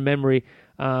from their memory.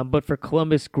 But for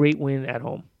Columbus, great win at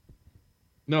home.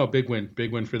 No, big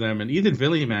win for them. And Ethan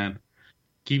Finley, man,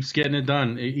 keeps getting it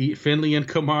done. Finley and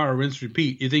Kamara, rinse,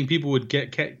 repeat. You think people would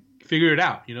figure it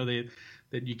out? You know,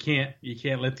 that you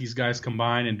can't let these guys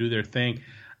combine and do their thing.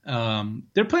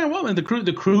 They're playing well, and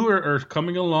the crew are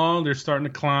coming along. They're starting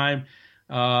to climb.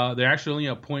 They're actually only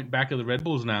a point back of the Red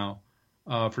Bulls now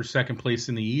for second place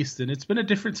in the East, and it's been a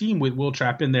different team with Will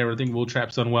Trapp in there. I think Will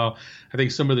Trapp's done well. I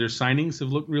think some of their signings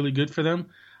have looked really good for them.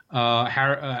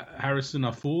 Harrison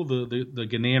Aful, the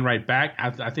Ghanaian right back,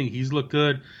 I think he's looked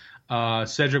good.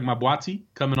 Cedric Mabwati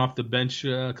coming off the bench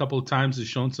a couple of times has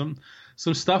shown some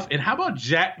stuff. And how about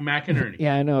Jack McInerney?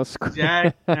 Yeah, I know.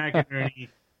 Jack McInerney,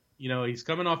 he's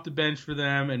coming off the bench for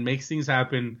them and makes things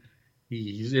happen.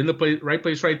 He's in the right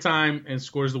place, right time, and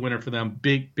scores the winner for them.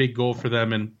 Big goal for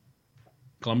them. And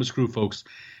Columbus Crew, folks,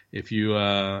 if you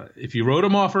wrote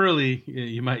them off early,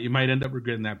 you might end up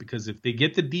regretting that, because if they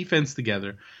get the defense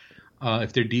together,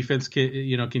 if their defense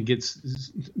can get,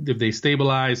 if they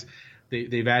stabilize,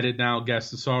 they've added now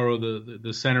Gastasaro,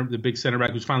 the center, the big center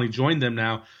back who's finally joined them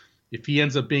now. If he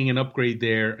ends up being an upgrade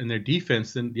there in their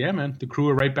defense, then yeah, man, the Crew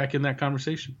are right back in that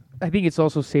conversation. I think it's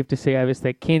also safe to say, Ivis,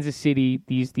 that Kansas City,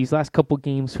 these last couple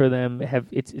games for them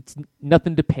it's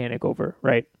nothing to panic over,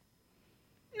 right?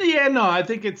 Yeah, no, I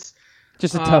think it's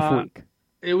just a tough week.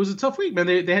 It was a tough week, man.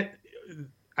 They had,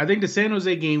 I think the San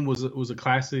Jose game was a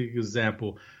classic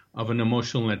example of an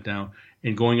emotional letdown,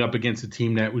 and going up against a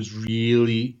team that was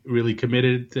really, really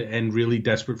committed and really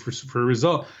desperate for a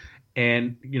result.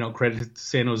 And, credit to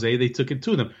San Jose, they took it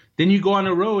to them. Then you go on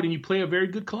the road and you play a very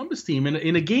good Columbus team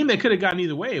in a game that could have gotten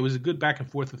either way. It was a good back and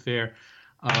forth affair.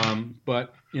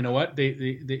 But you know what?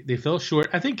 They fell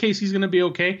short. I think Casey's going to be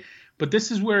okay. But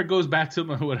this is where it goes back to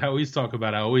what I always talk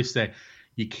about. I always say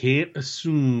you can't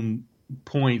assume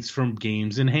points from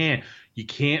games in hand. You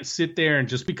can't sit there and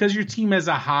just because your team has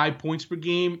a high points per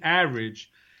game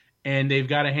average and they've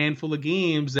got a handful of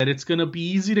games that it's going to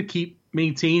be easy to keep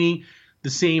maintaining the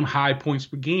same high points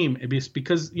per game. It's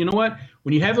because, you know what?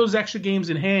 When you have those extra games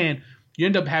in hand, you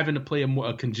end up having to play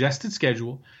a congested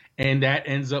schedule, and that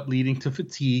ends up leading to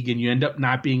fatigue, and you end up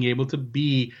not being able to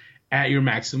be at your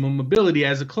maximum ability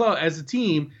as a club, as a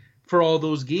team, for all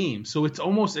those games. So it's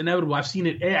almost inevitable. I've seen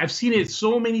it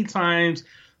so many times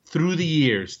through the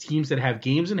years. Teams that have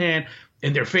games in hand,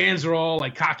 and their fans are all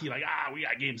like cocky, like, we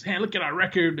got games in hand. Look at our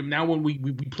record. And now when we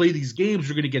play these games,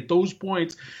 we're going to get those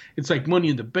points. It's like money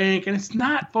in the bank. And it's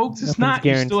not, folks. It's not.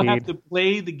 Guaranteed. You still have to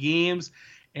play the games.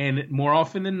 And more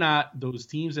often than not, those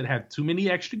teams that have too many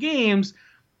extra games,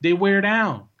 they wear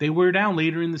down. They wear down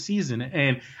later in the season.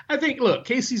 And I think, look,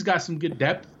 Casey's got some good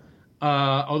depth.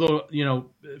 Although,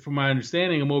 from my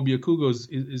understanding, Amobi Okugo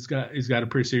is got a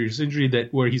pretty serious injury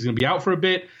where he's going to be out for a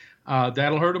bit.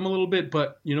 That'll hurt him a little bit,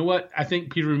 but you know what? I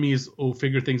think Peter Ramirez will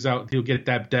figure things out. He'll get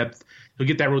that depth. He'll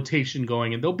get that rotation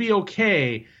going, and they'll be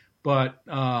okay. But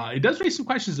it does raise some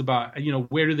questions about,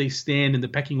 where do they stand in the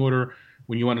pecking order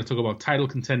when you want to talk about title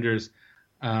contenders.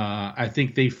 I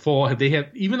think they fall. They have,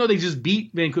 even though they just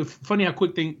beat Vancouver. Funny how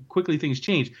quickly things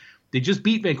change. They just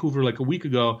beat Vancouver like a week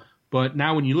ago, but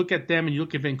now when you look at them and you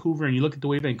look at Vancouver and you look at the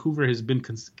way Vancouver has been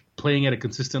playing at a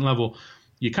consistent level,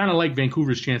 you kind of like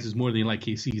Vancouver's chances more than you like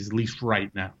KC's, at least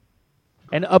right now.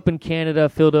 And up in Canada,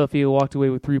 Philadelphia walked away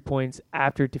with 3 points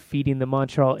after defeating the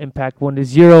Montreal Impact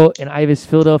 1-0. And Ivis,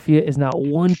 Philadelphia is now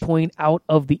 1 point out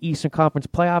of the Eastern Conference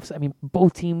playoffs. I mean,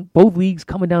 both leagues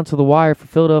coming down to the wire for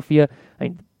Philadelphia. I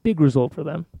mean, big result for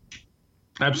them.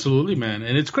 Absolutely, man.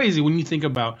 And it's crazy when you think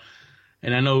about,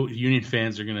 and I know Union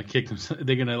fans are going to kick them.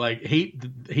 They're going to hate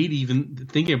even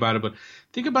thinking about it. But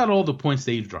think about all the points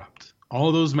they've dropped.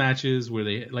 All those matches where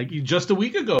they, just a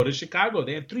week ago to Chicago,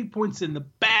 they had 3 points in the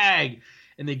bag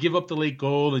and they give up the late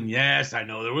goal. And yes, I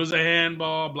know there was a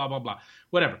handball, blah, blah, blah,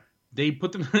 whatever. They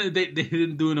put them, they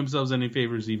didn't do themselves any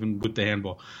favors even with the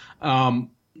handball.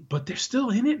 But they're still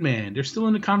in it, man. They're still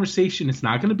in the conversation. It's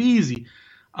not going to be easy.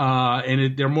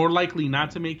 They're more likely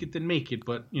not to make it than make it.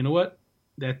 But you know what?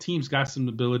 That team's got some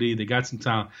ability. They got some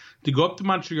talent to go up to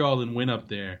Montreal and win up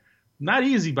there. Not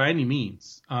easy by any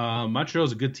means.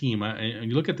 Montreal's a good team. And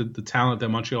you look at the talent that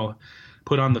Montreal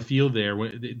put on the field there.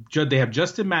 They have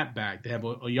Justin Matt back. They have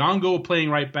Oyongo playing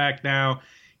right back now.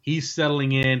 He's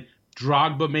settling in.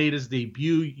 Drogba made his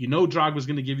debut. Drogba's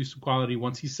going to give you some quality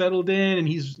once he's settled in, and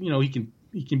he's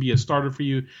he can be a starter for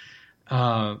you.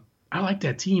 I like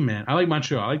that team, man. I like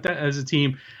Montreal. I like that as a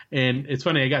team. And it's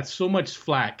funny, I got so much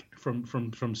flack from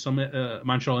some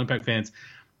Montreal Impact fans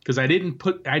because I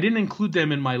didn't include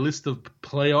them in my list of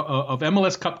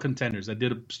MLS Cup contenders. I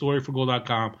did a story for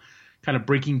Goal.com kind of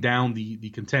breaking down the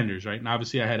contenders, right? And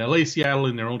obviously I had LA, Seattle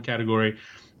in their own category.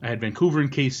 I had Vancouver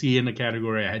and KC in the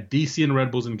category. I had DC and Red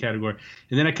Bulls in the category.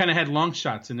 And then I kind of had long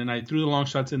shots. And then I threw the long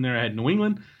shots in there. I had New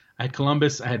England, I had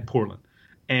Columbus, I had Portland.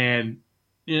 And,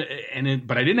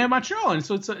 but I didn't have Montreal, and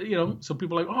so it's so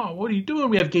people are like, oh, what are you doing?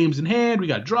 We have games in hand. We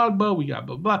got Drogba. We got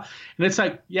blah blah. And it's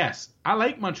like, yes, I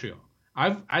like Montreal.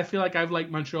 I feel like I've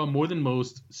liked Montreal more than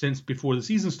most since before the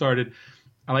season started.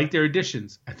 I like their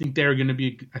additions. I think they're going to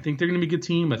be a good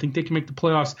team. I think they can make the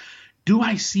playoffs. Do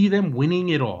I see them winning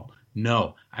it all?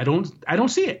 No, I don't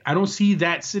see it. I don't see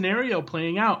that scenario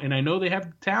playing out. And I know they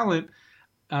have talent.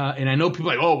 And I know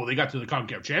people are like, oh, well, they got to the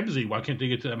CONCACAF Champions League. Why can't they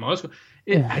get to the MLS?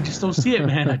 I just don't see it,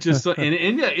 man. I just and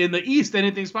in the East,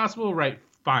 anything's possible, right?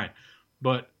 Fine,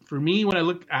 but for me, when I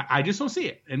look, I just don't see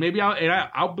it. And maybe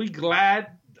I'll be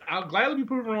glad. I'll gladly be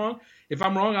proven wrong. If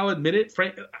I'm wrong, I'll admit it.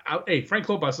 Frank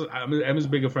Lopez, I'm as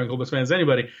big a Frank Lopez fan as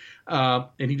anybody, and I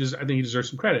think he deserves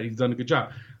some credit. He's done a good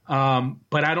job.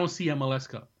 But I don't see MLS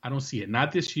Cup. I don't see it.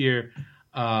 Not this year.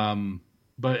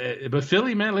 But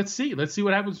Philly, man, let's see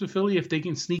what happens with Philly if they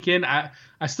can sneak in. I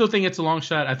still think it's a long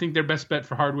shot. I think their best bet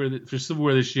for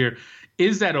silverware this year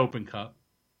is that Open Cup.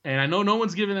 And I know no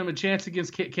one's giving them a chance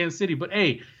against Kansas City, but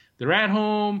hey, they're at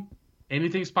home.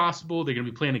 Anything's possible. They're going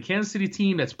to be playing a Kansas City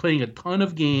team that's playing a ton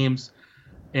of games.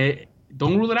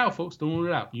 Don't rule it out, folks. Don't rule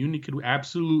it out. You could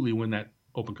absolutely win that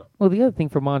Open Cup. Well, the other thing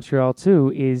for Montreal,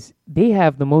 too, is they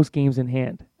have the most games in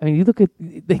hand. I mean, you look at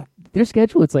their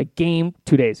schedule, it's like game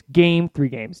 2 days, game 3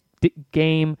 games,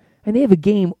 game, and they have a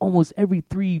game almost every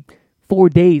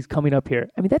 3-4 days coming up here.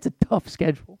 I mean, that's a tough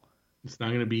schedule. It's not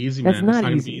going to be easy, man. It's not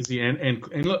going to be easy. And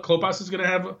look, Klopas is going to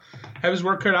have his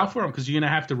work cut out for him because you're going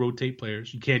to have to rotate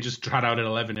players. You can't just trot out at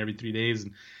 11 every 3 days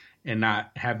and not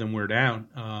have them wear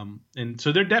down. And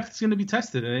so their depth is going to be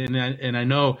tested. And I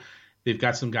know they've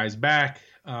got some guys back.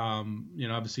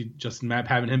 Obviously Justin Mapp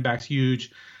having him back's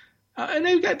huge. And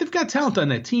they've got talent on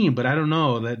that team, but I don't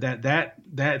know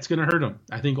that's going to hurt them.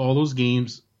 I think all those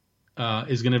games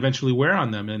is going to eventually wear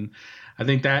on them, and I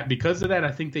think that because of that,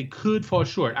 I think they could fall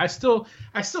short. I still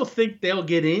think they'll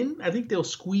get in. I think they'll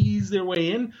squeeze their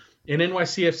way in. And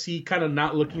NYCFC kind of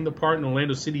not looking the part, and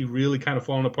Orlando City really kind of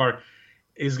falling apart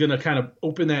is going to kind of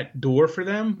open that door for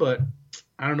them. But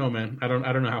I don't know, man. I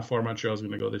don't know how far Montreal is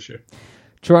going to go this year.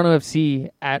 Toronto FC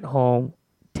at home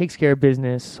takes care of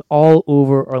business all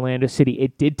over Orlando City.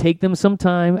 It did take them some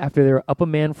time after they were up a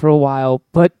man for a while,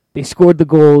 but they scored the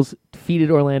goals,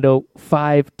 defeated Orlando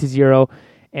 5-0.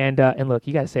 And look,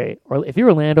 you got to say, if you're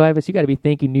Orlando, Ivis, you got to be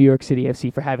thanking New York City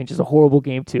FC for having just a horrible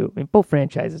game too. I mean, both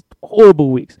franchises,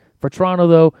 horrible weeks. For Toronto,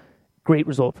 though, great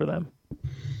result for them.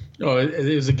 Oh,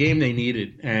 it was a game they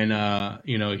needed, and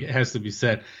it has to be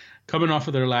said. Coming off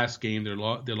of their last game, their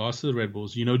loss to the Red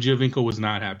Bulls, Giovinco was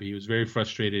not happy. He was very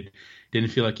frustrated.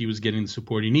 Didn't feel like he was getting the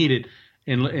support he needed.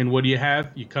 And what do you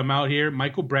have? You come out here.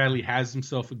 Michael Bradley has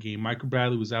himself a game. Michael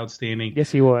Bradley was outstanding.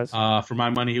 Yes, he was. For my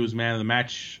money, he was man of the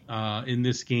match in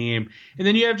this game. And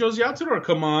then you have Josie Altidore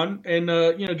come on and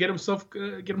get himself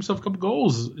a couple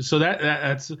goals. So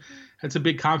that's a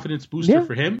big confidence booster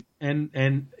for him.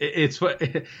 And it's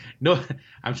no,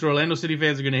 I'm sure Orlando City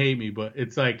fans are going to hate me, but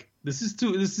it's like this is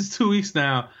 2 weeks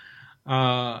now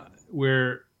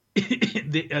where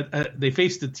they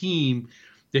faced a team.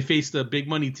 They faced a big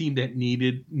money team that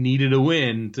needed a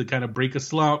win to kind of break a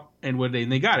slump, and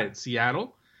they got it,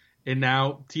 Seattle, and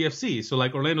now TFC. So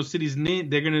like Orlando City's name,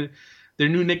 their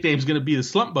new nickname is gonna be the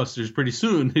Slump Busters pretty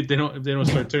soon if they don't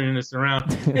start turning this around.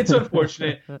 It's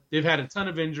unfortunate. They've had a ton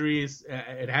of injuries.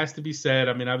 It has to be said.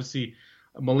 I mean, obviously,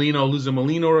 losing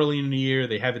Molino early in the year.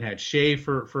 They haven't had Shea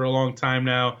for a long time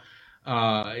now.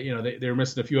 They're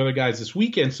missing a few other guys this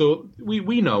weekend. So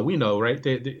we know, right?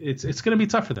 It's going to be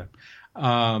tough for them.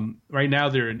 Right now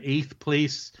they're in 8th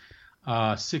place.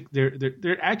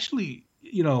 They're actually,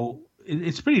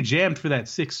 it's pretty jammed for that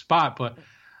 6th spot, but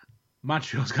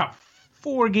Montreal's got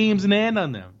 4 games in hand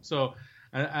on them. So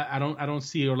I don't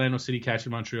see Orlando City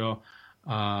catching Montreal.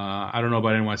 I don't know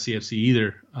about NYCFC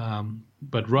either.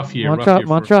 But rough year.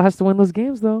 Montreal has to win those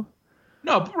games though.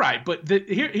 No, right. But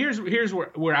here's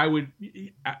where I would.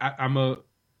 I'm a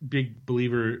big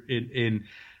believer in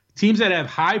teams that have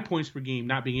high points per game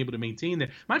not being able to maintain that.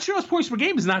 Montreal's points per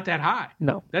game is not that high.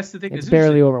 No, that's the thing. It's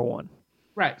barely over 1.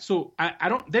 Right. So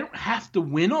they don't have to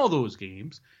win all those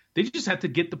games. They just have to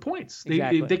get the points.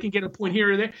 Exactly. They can get a point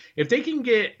here or there. If they can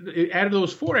get out of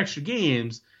those 4 extra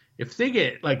games, if they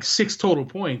get like 6 total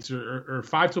points or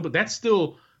 5 total, that's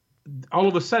still all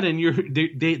of a sudden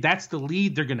that's the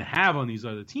lead they're going to have on these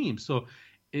other teams. So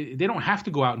they don't have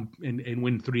to go out and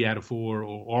win 3 out of 4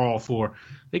 or all 4.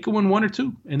 They can win 1 or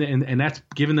 2, and that's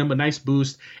giving them a nice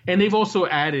boost. And they've also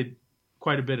added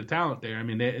quite a bit of talent there. I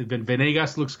mean,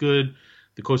 Venegas looks good.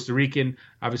 The Costa Rican,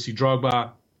 obviously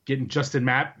Drogba, getting Justin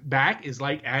Mapp back is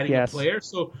like adding a player.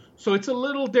 So it's a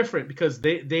little different because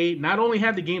they not only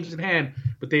have the games in hand,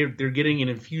 but they're getting an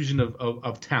infusion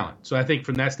of talent. So I think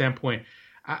from that standpoint,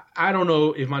 I don't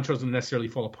know if Montreal's going to necessarily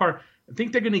fall apart. I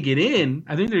think they're going to get in.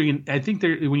 I think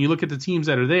they're when you look at the teams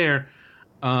that are there,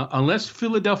 unless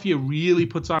Philadelphia really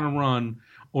puts on a run,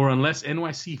 or unless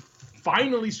NYC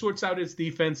finally sorts out its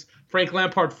defense, Frank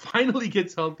Lampard finally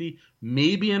gets healthy,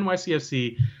 maybe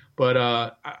NYCFC.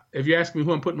 But if you ask me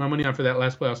who I'm putting my money on for that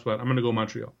last playoff spot, I'm going to go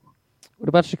Montreal. What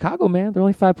about Chicago, man? They're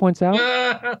only 5 points out.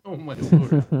 Oh my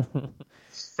Lord.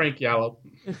 Frank Gallup.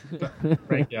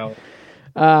 Frank Gallup.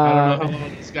 I don't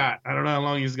know how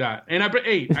long he's got. And I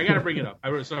got to bring it up. I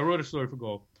wrote a story for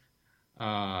Goal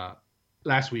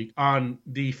last week on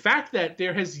the fact that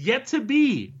there has yet to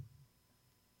be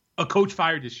a coach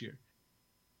fired this year.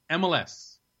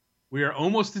 MLS. We are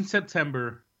almost in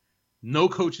September. No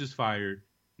coaches fired.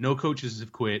 No coaches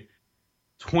have quit.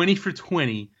 20 for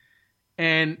 20.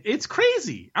 And it's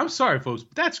crazy. I'm sorry, folks,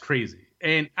 but that's crazy.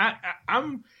 And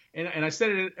I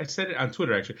said it on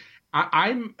Twitter, actually.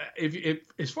 I'm if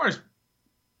as far as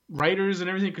writers and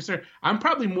everything concerned, I'm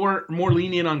probably more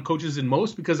lenient on coaches than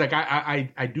most, because like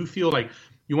I do feel like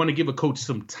you want to give a coach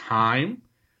some time.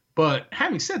 But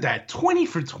having said that, 20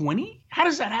 for 20, how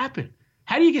does that happen?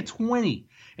 How do you get 20?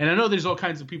 And I know there's all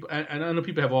kinds of people. I know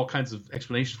people have all kinds of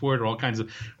explanations for it, or all kinds of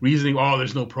reasoning. Oh,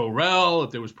 there's no pro-rel.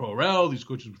 If there was pro-rel, these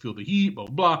coaches would feel the heat. Blah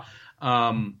blah.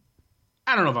 I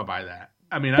don't know if I buy that.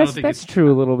 I mean, I don't think that's true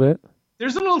a little bit.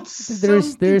 There's a little.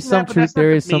 There's some truth.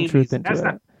 There is some truth into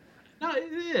that. No,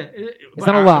 it's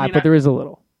not a lot, but there is a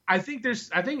little. I think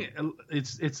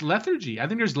it's lethargy. I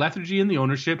think there's lethargy in the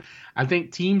ownership. I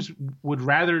think teams would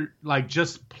rather like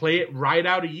just play it right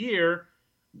out a year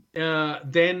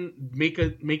than make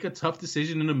a tough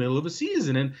decision in the middle of a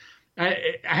season. And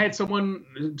I had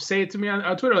someone say it to me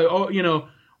on Twitter, like, oh, you know,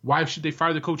 why should they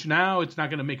fire the coach now? It's not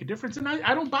going to make a difference. And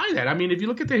I don't buy that. I mean, if you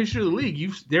look at the history of the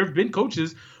league, there have been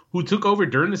coaches who took over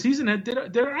during the season and did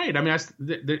all right. I mean,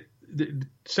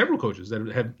 several coaches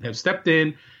that have stepped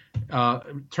in,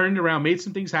 turned around, made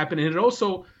some things happen, and it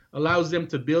also allows them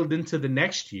to build into the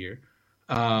next year.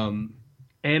 And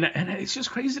it's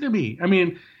just crazy to me. I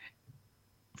mean,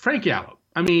 Frank Gallup.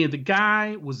 I mean, the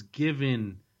guy was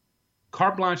given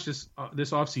carte blanche this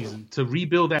offseason to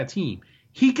rebuild that team.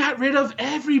 He got rid of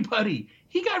everybody.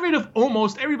 He got rid of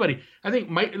almost everybody. I think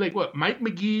Mike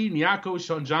McGee, Nyako,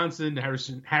 Sean Johnson,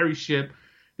 Harry Shipp.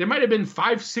 There might have been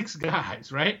 5-6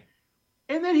 guys, right?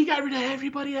 And then he got rid of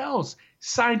everybody else.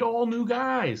 Signed all new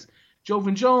guys.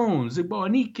 Jovan Jones, Igbo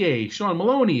Anike, Sean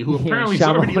Maloney, who apparently is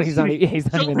already leaving. He's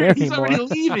already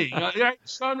leaving.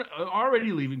 Sean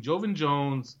already leaving. Jovan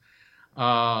Jones,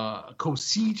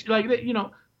 Kosic,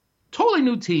 totally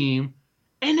new team.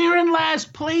 And they're in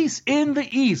last place in the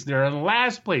East. They're in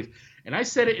last place. And I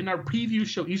said it in our preview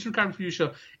show, Eastern Conference preview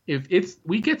show, if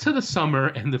we get to the summer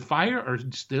and the Fire are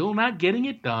still not getting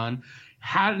it done,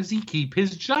 how does he keep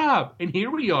his job? And here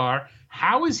we are.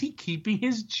 How is he keeping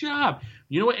his job?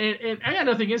 You know what? And I got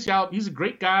nothing against Gallup. He's a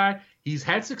great guy. He's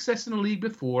had success in the league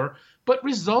before. But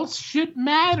results should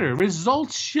matter.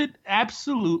 Results should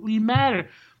absolutely matter.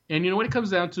 And you know what it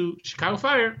comes down to? Chicago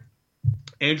Fire,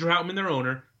 Andrew Houtman, their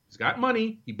owner, he's got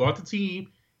money. He bought the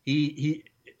team. He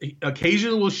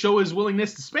occasionally will show his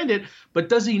willingness to spend it. But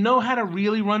does he know how to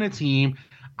really run a team?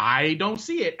 I don't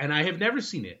see it, and I have never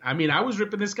seen it. I mean, I was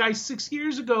ripping this guy 7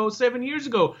 years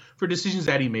ago for decisions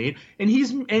that he made, and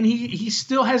he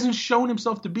still hasn't shown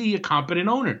himself to be a competent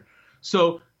owner.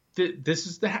 So this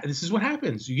is what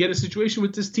happens. You get a situation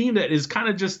with this team that is kind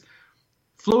of just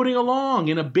floating along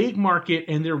in a big market,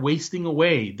 and they're wasting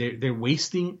away. They're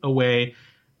wasting away,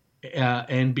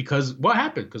 and because what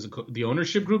happened? Because the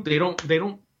ownership group they don't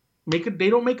make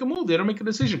a move. They don't make a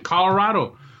decision.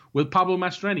 Colorado with Pablo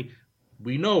Mastroeni.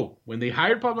 We know when they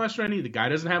hired Pablo Mastroeni, the guy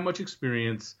doesn't have much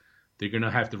experience. They're going to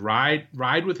have to ride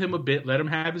with him a bit, let him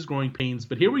have his growing pains.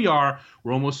 But here we are.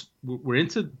 We're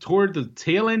toward the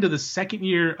tail end of the second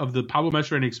year of the Pablo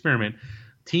Mastroeni experiment.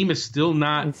 Team is still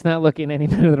not. It's not looking any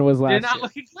better than it was last year. They're not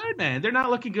looking good, man. They're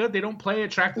not looking good. They don't play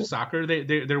attractive soccer.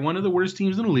 They're one of the worst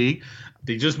teams in the league.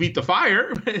 They just beat the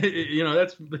Fire.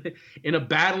 That's in a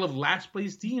battle of last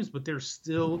place teams, but they're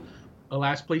still a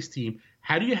last place team.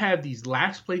 How do you have these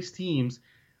last place teams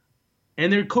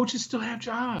and their coaches still have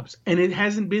jobs? And it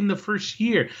hasn't been the first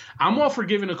year. I'm all for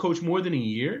giving a coach more than a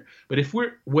year, but if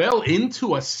we're well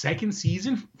into a second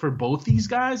season for both these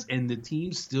guys and the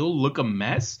teams still look a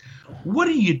mess, what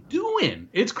are you doing?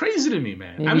 It's crazy to me,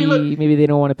 man. Maybe they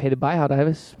don't want to pay the buyout,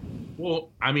 Ivis. Well,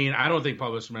 I mean, I don't think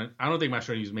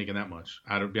Mastroeni is making that much.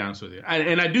 I'll be honest with you.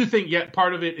 And I do think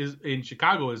part of it is in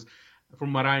Chicago is,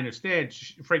 from what I understand,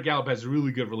 Frank Gallup has a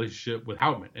really good relationship with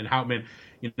Houtman. And Houtman,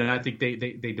 I think they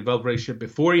developed a relationship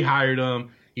before he hired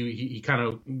him. He kind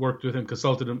of worked with him,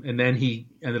 consulted him, and then he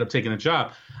ended up taking the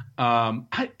job.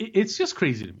 It's just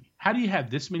crazy to me. How do you have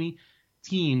this many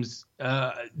teams?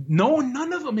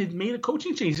 None of them have made a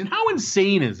coaching change. And how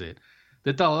insane is it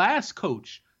that the last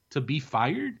coach to be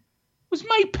fired was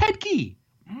Mike Petke?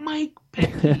 Mike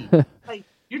Petke. Like,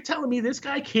 you're telling me this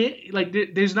guy can't? Like,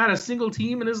 there's not a single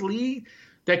team in this league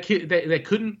that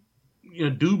couldn't,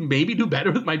 do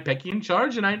better with Mike Petke in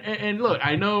charge. And look,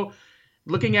 I know,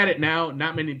 looking at it now,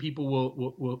 not many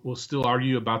people will still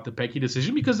argue about the Petke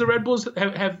decision, because the Red Bulls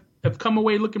have come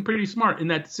away looking pretty smart in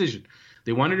that decision.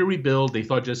 They wanted to rebuild. They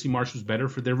thought Jesse Marsch was better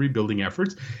for their rebuilding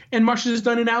efforts, and Marsch has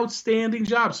done an outstanding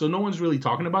job. So no one's really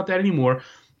talking about that anymore.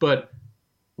 But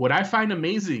what I find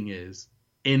amazing is,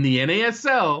 in the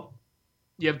NASL,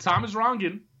 you have Thomas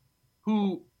Rongen,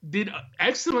 who did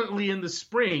excellently in the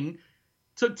spring,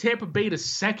 took Tampa Bay to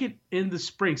second in the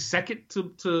spring, second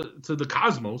to the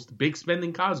Cosmos, the big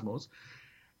spending Cosmos,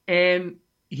 and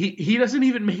he doesn't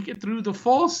even make it through the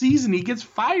fall season. He gets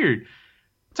fired.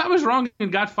 Thomas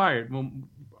Rongen got fired. Well,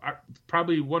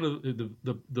 probably one of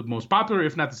the most popular,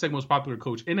 if not the second most popular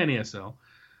coach in NASL.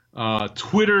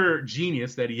 Twitter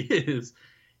genius that he is,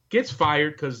 gets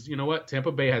fired because, you know what,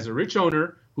 Tampa Bay has a rich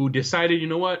owner who decided, you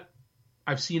know what,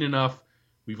 I've seen enough.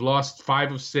 We've lost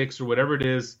 5 of 6 or whatever it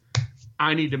is.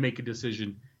 I need to make a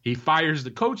decision. He fires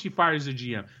the coach. He fires the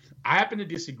GM. I happen to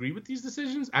disagree with these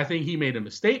decisions. I think he made a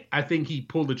mistake. I think he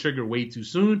pulled the trigger way too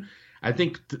soon. I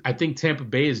think Tampa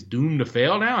Bay is doomed to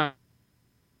fail now.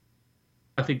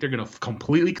 I think they're going to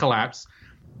completely collapse.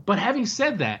 But having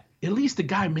said that, at least the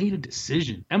guy made a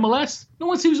decision. MLS, no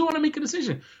one seems to want to make a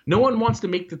decision. No one wants to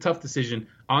make the tough decision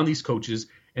on these coaches,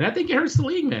 and I think it hurts the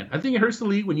league, man. I think it hurts the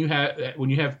league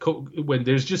when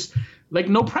there's just like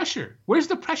no pressure. Where's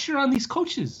the pressure on these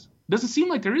coaches? Doesn't seem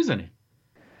like there is any.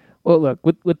 Well, look,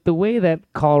 with the way that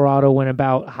Colorado went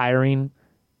about hiring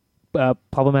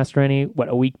Pablo Mastroeni,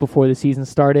 a week before the season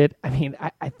started, I mean,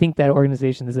 I think that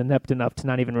organization is inept enough to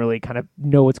not even really kind of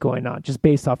know what's going on, just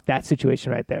based off that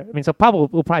situation right there. I mean, so Pablo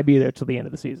will probably be there till the end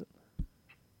of the season.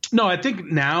 No, I think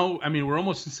now, I mean, we're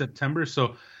almost in September,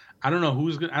 so I don't know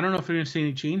I don't know if we're going to see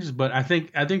any changes, but I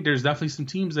think there's definitely some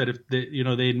teams that if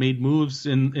they had made moves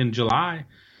in July,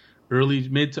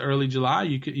 mid to early July,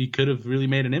 you could have really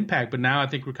made an impact. But now I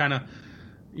think we're kind of,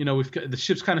 the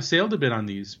ship's kind of sailed a bit on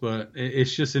these, but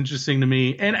it's just interesting to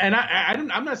me. And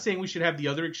I'm not saying we should have the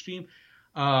other extreme,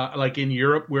 like in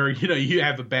Europe, where you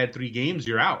have a bad 3 games,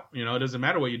 you're out. It doesn't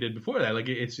matter what you did before that. Like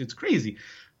it's crazy.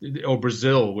 Or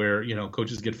Brazil, where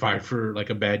coaches get fired for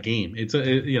like a bad game.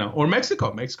 Or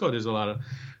Mexico. There's a lot of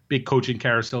big coaching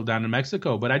carousel down in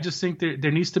Mexico. But I just think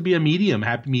there needs to be a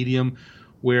happy medium,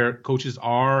 where coaches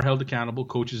are held accountable.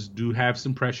 Coaches do have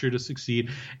some pressure to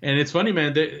succeed. And it's funny,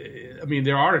 man.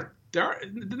 There are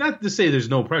not to say there's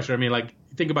no pressure. I mean, like,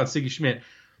 think about Siggy Schmidt.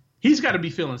 He's got to be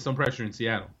feeling some pressure in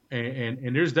Seattle.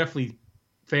 And there's definitely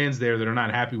fans there that are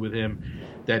not happy with him,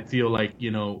 that feel like,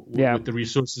 with the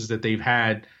resources that they've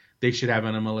had, they should have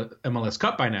an MLS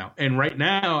Cup by now. And right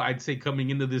now, I'd say coming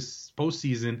into this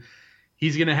postseason,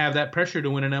 he's going to have that pressure to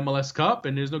win an MLS Cup,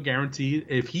 and there's no guarantee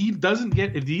if he doesn't win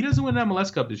an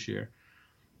MLS Cup this year.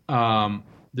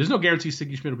 There's no guarantee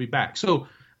Siggy Schmidt will be back. So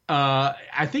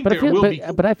I think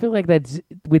But I feel like that's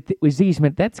with Siggy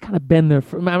Schmidt, that's kind of been there.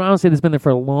 I don't say it's been there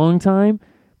for a long time,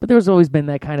 but there's always been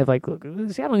that kind of like, look,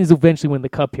 Seattle needs to eventually win the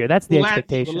Cup here. That's the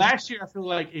expectation. Last year, I feel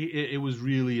like it was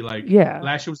really like,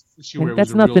 last year was the first year where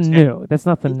that's nothing new. That's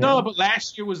nothing new. No, but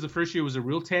last year was the first year. It was a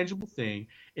real tangible thing,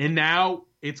 and now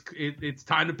it's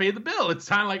time to pay the bill. It's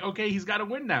time, like, okay, he's got to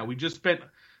win now. We just spent a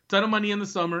ton of money in the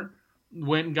summer,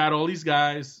 went and got all these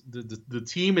guys. The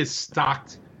team is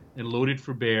stocked and loaded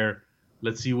for bear.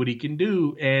 Let's see what he can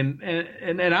do. And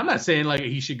I'm not saying like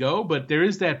he should go, but there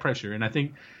is that pressure, and I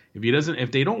think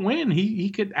if they don't win, he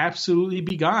could absolutely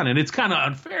be gone. And it's kind of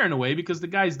unfair in a way, because the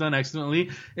guy's done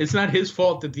excellently. It's not his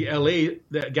fault that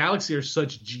the Galaxy are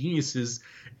such geniuses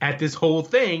at this whole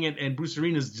thing. And Bruce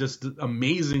Arena's just done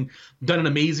an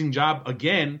amazing job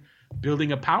again,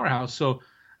 building a powerhouse. So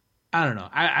I don't know.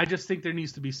 I just think there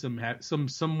needs to be something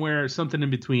in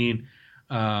between.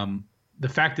 The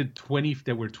fact that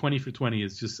we're 20 for 20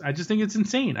 is I just think it's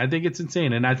insane. I think it's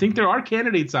insane. And I think there are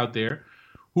candidates out there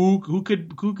who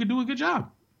could do a good job.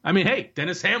 I mean, hey,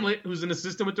 Dennis Hamlet, who's an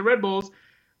assistant with the Red Bulls,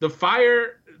 the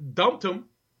Fire dumped him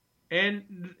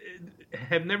and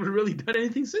have never really done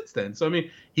anything since then. So, I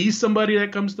mean, he's somebody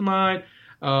that comes to mind.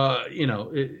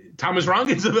 Thomas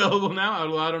Rongen's available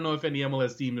now. I don't know if any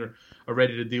MLS teams are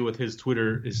ready to deal with his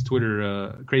Twitter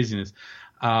craziness.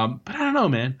 But I don't know,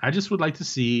 man. I just would like to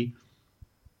see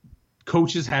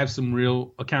coaches have some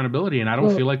real accountability, and I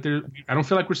don't feel like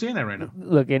we're seeing that right now.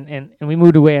 Look, and we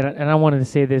moved away, and I wanted to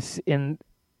say this, and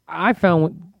I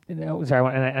found.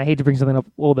 Sorry, and I hate to bring something up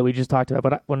that we just talked about,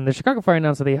 but when the Chicago Fire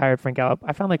announced that they hired Frank Gallup,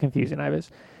 I found that confusing, Ivis.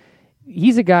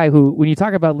 He's a guy who, when you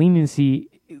talk about leniency,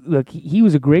 look, he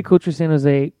was a great coach for San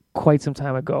Jose quite some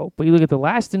time ago. But you look at the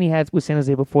last stint he had with San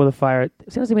Jose before the Fire,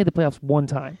 San Jose made the playoffs one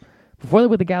time. Before that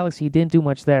with the Galaxy, he didn't do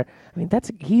much there. I mean,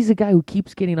 he's a guy who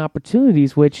keeps getting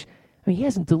opportunities, which, I mean, he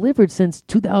hasn't delivered since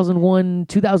 2001,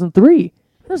 2003.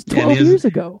 That was 12 years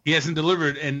ago. He hasn't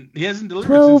delivered, and he hasn't delivered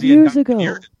 12 since he years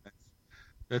ago.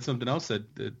 That's something else that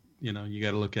you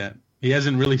got to look at. He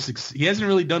hasn't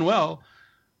really done well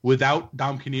without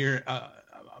Dom Kinnear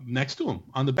next to him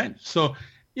on the bench. So,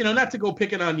 not to go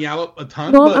picking on Gallup a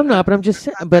ton. No, I'm not. But I'm just.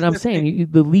 I'm saying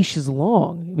the leash is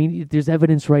long. I mean, there's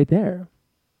evidence right there.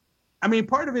 I mean,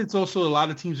 part of it's also a lot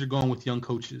of teams are going with young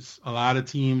coaches. A lot of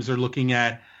teams are looking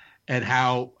at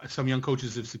how some young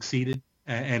coaches have succeeded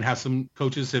and how some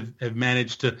coaches have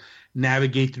managed to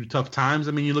navigate through tough times.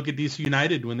 I mean, you look at DC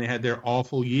United when they had their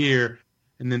awful year,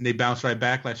 and then they bounced right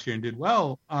back last year and did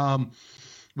well.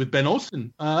 With Ben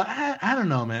Olsen, I don't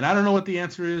know, man. I don't know what the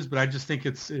answer is, but I just think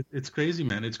it's crazy,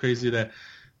 man. It's crazy that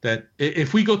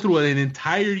if we go through an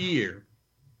entire year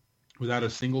without a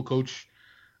single coach,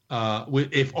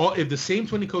 if the same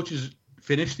 20 coaches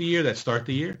finish the year that start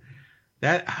the year,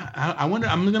 that I'm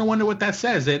going to wonder what that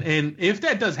says. And if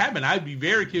that does happen, I'd be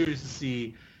very curious to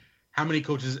see how many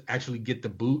coaches actually get the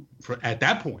boot at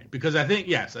that point. Because I think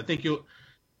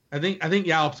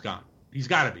Gallup's gone. He's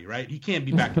got to be, right? He can't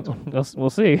be back. We'll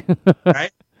see.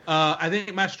 Right? I think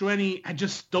Mastroeni, I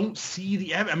just don't see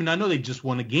the evidence. I mean, I know they just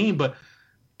won a game, but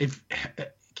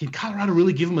can Colorado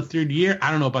really give him a third year?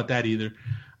 I don't know about that either.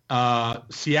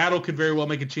 Seattle could very well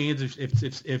make a change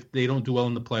if they don't do well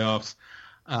in the playoffs.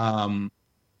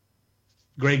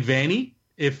 Greg Vanney,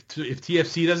 if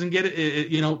TFC doesn't get it,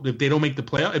 if they don't make the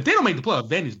playoff,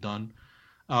 Vanney's done.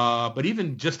 But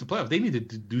even just the playoffs, they need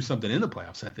to do something in the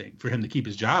playoffs, I think, for him to keep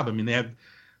his job. I mean, they have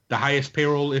the highest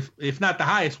payroll, if not the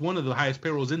highest, one of the highest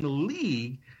payrolls in the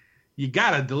league. You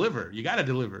got to deliver.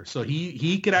 So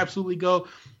he could absolutely go.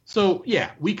 So,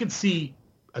 yeah, we could see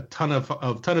a ton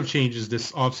of changes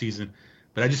this offseason.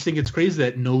 But I just think it's crazy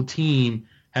that no team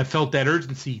have felt that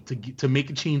urgency to make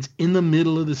a change in the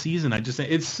middle of the season. I just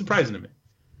think it's surprising to me.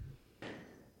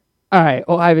 All right.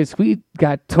 Oh, Ivis, we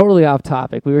got totally off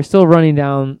topic. We were still running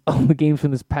down all the games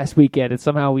from this past weekend, and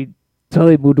somehow we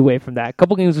totally moved away from that. A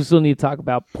couple games we still need to talk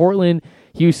about. Portland,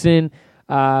 Houston,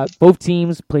 both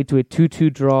teams played to a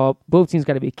 2-2 draw. Both teams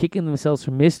got to be kicking themselves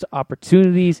for missed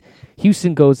opportunities.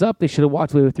 Houston goes up. They should have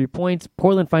walked away with 3 points.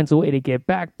 Portland finds a way to get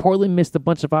back. Portland missed a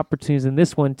bunch of opportunities in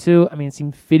this one, too. I mean, it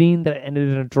seemed fitting that it ended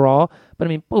in a draw, but, I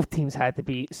mean, both teams had to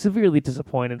be severely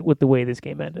disappointed with the way this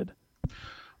game ended.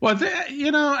 Well,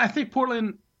 I think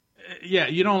Portland,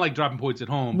 you don't like dropping points at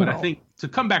home, but I think to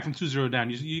come back from 2-0 down,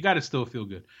 you got to still feel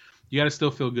good.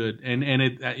 And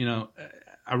it,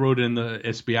 I wrote in the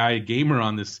SBI Gamer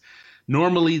on this.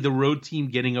 Normally, the road team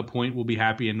getting a point will be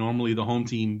happy, and normally the home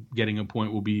team getting a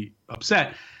point will be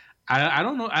upset. I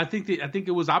don't know. I think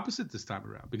it was opposite this time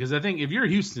around, because I think if you're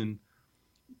Houston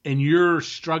and you're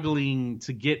struggling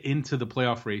to get into the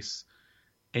playoff race,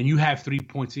 and you have 3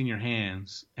 points in your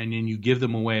hands, and then you give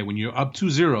them away when you're up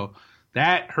 2-0,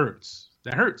 that hurts.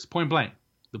 That hurts, point blank.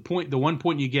 The 1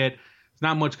 point you get, it's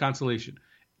not much consolation.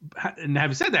 And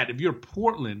having said that, if you're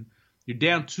Portland, you're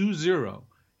down 2-0,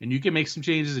 and you can make some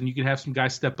changes, and you can have some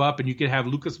guys step up, and you can have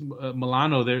Lucas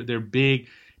Milano, their big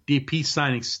DP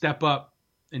signing, step up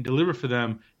and deliver for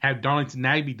them, have Darlington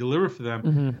Nagbe deliver for them.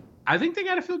 Mm-hmm. I think they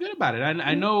got to feel good about it.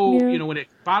 I know, when it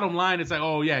bottom line, it's like,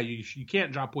 oh yeah, you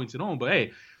can't drop points at home, but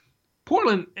hey,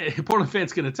 Portland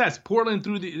fans can attest. Portland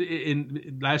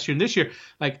in last year and this year,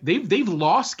 like they've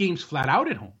lost games flat out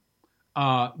at home,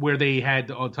 where they had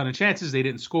a ton of chances, they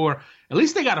didn't score. At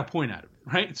least they got a point out of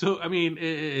it, right? So I mean,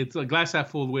 it's a glass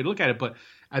half full the way to look at it, but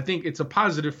I think it's a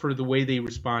positive for the way they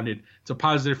responded. It's a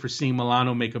positive for seeing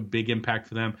Milano make a big impact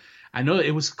for them. I know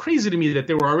it was crazy to me that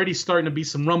there were already starting to be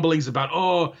some rumblings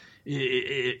about,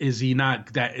 is he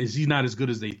not as good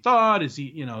as they thought? Is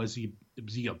he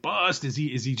a bust? Is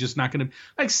he just not going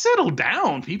to settle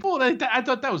down, people? I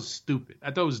thought that was stupid.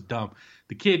 I thought it was dumb.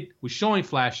 The kid was showing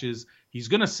flashes. He's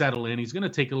going to settle in. He's going to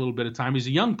take a little bit of time. He's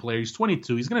a young player. He's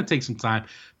 22. He's going to take some time.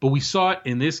 But we saw it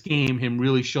in this game, him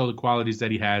really show the qualities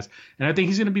that he has. And I think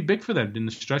he's going to be big for them in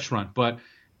the stretch run. But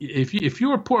if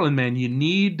you're a Portland man, you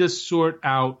need to sort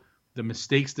out the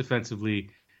mistakes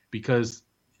defensively, because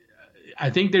I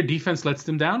think their defense lets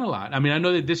them down a lot. I mean, I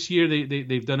know that this year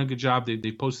they've done a good job.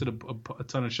 They posted a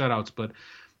ton of shutouts, but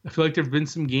I feel like there have been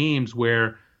some games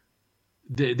where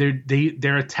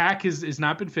their attack is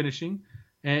not been finishing,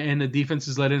 and the defense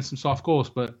has let in some soft goals.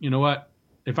 But you know what?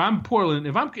 If I'm Portland,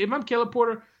 if I'm Caleb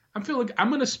Porter, I'm feeling I'm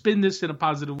going to spin this in a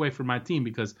positive way for my team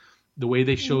because the way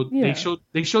they showed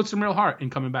some real heart in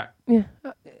coming back. Yeah,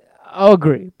 I'll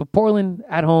agree. But Portland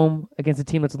at home against a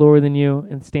team that's lower than you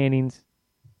in the standings,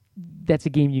 that's a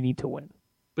game you need to win.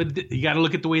 But you got to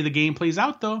look at the way the game plays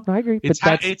out, though. I agree. It's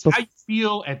how you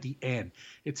feel at the end.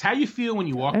 It's how you feel when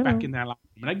you walk back in that locker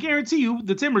room. And I guarantee you,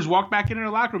 the Timbers walked back in their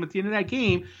locker room at the end of that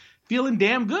game feeling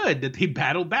damn good that they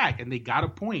battled back and they got a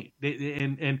point.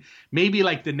 And maybe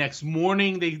like the next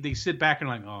morning they sit back and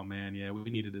like, oh, man, yeah, we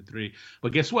needed a 3.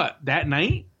 But guess what? That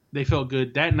night, they felt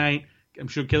good. That night, I'm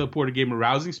sure Caleb Porter gave him a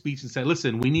rousing speech and said,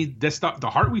 listen, we need this stuff. The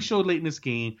heart we showed late in this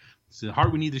game, it's the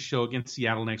heart we need to show against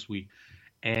Seattle next week.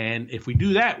 And if we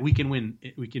do that, we can win.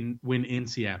 We can win in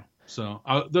Seattle. So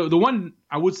the one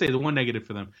I would say the one negative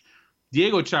for them,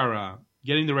 Diego Chara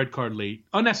getting the red card late,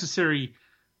 unnecessary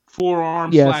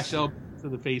forearm / elbow to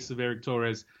the face of Eric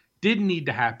Torres, didn't need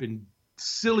to happen.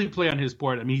 Silly play on his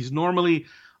part. I mean, he's normally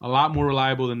a lot more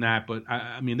reliable than that. But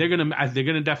I mean, they're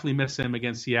gonna definitely miss him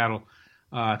against Seattle.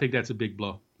 I think that's a big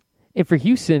blow. And for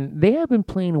Houston, they have been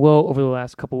playing well over the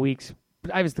last couple of weeks.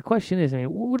 But Ives, the question is, I mean,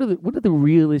 what are the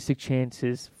realistic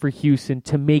chances for Houston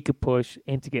to make a push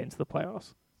and to get into the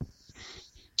playoffs?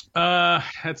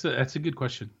 That's a good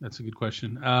question. That's a good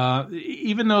question.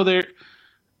 Even though if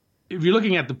you're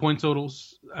looking at the point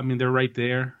totals, I mean, they're right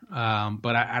there.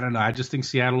 But I don't know. I just think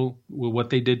Seattle, with what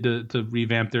they did to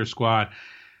revamp their squad,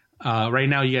 right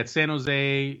now you got San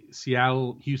Jose,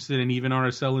 Seattle, Houston, and even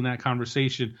RSL in that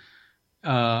conversation.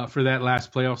 For that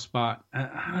last playoff spot.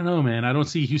 I don't know, man. I don't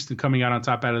see Houston coming out on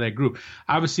top out of that group.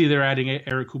 Obviously, they're adding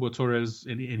Eric Cubo Torres,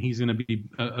 and he's going to be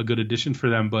a good addition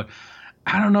for them. But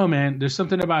I don't know, man. There's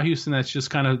something about Houston that's just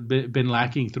kind of been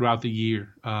lacking throughout the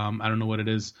year. I don't know what it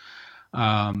is.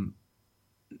 And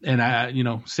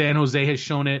San Jose has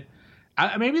shown it.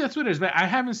 Maybe that's what it is. But I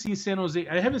haven't seen San Jose.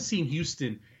 I haven't seen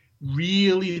Houston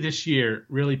really this year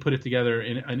really put it together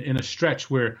in a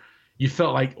stretch where you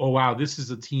felt like, oh, wow, this is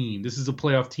a team. This is a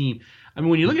playoff team. I mean,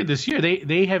 when you look at this year,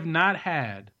 they have not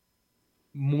had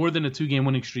more than a 2-game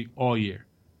winning streak all year.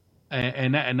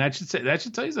 And that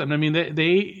should tell you something. I mean,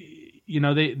 they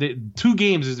 2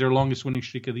 games is their longest winning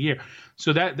streak of the year.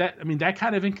 So that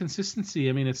kind of inconsistency,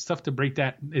 I mean, it's tough to break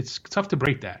that. It's tough to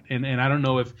break that. And I don't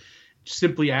know if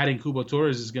simply adding Cubo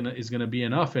Torres is gonna be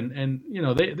enough. And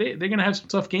they're gonna have some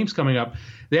tough games coming up.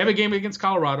 They have a game against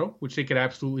Colorado, which they could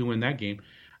absolutely win that game.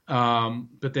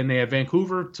 But then they have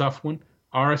Vancouver, tough one.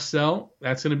 RSL,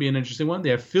 that's going to be an interesting one.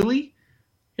 They have Philly,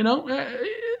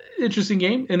 interesting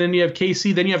game. And then you have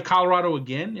KC. Then you have Colorado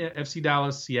again, FC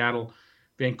Dallas, Seattle,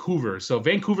 Vancouver. So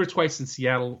Vancouver twice in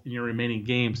Seattle in your remaining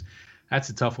games. That's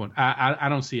a tough one. I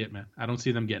don't see it, man. I don't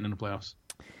see them getting in the playoffs.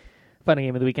 Final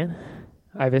game of the weekend.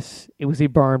 Ives, it was a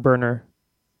barn burner.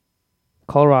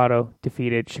 Colorado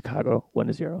defeated Chicago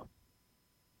 1-0.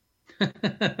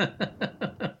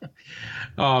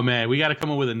 Oh man, we got to come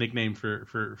up with a nickname for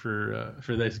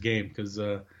this game because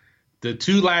the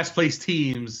 2 last place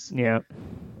teams. Yeah.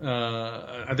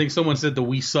 I think someone said the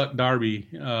We Suck Derby.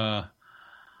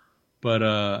 But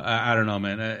I don't know,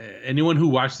 man. Anyone who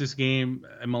watched this game,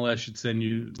 MLS should send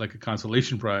you like a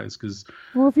consolation prize because.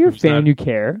 Well, if you're a fan, you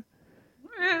care.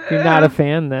 If you're not a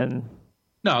fan, then.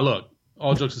 No, look.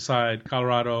 All jokes aside,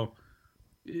 Colorado.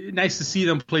 Nice to see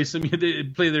them play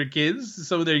their kids,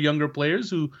 some of their younger players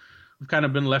who have kind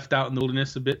of been left out in the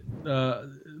wilderness a bit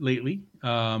lately.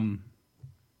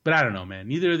 But I don't know, man.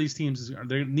 Neither of these teams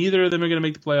neither of them are going to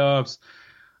make the playoffs.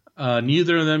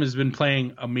 Neither of them has been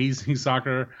playing amazing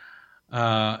soccer.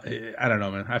 I don't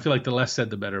know, man. I feel like the less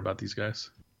said, the better about these guys.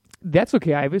 That's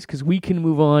okay, Ives, because we can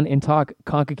move on and talk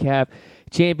CONCACAF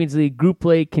Champions League. Group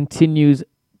play continues.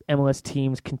 MLS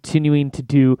teams continuing to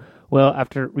do well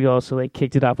after Real Salt Lake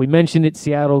kicked it off. We mentioned it,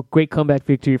 Seattle, great comeback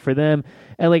victory for them.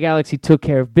 LA Galaxy took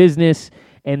care of business.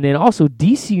 And then also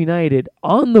DC United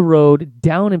on the road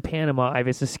down in Panama.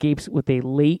 Ives escapes with a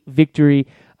late victory.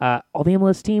 All the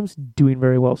MLS teams doing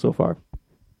very well so far.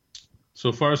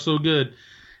 So far, so good.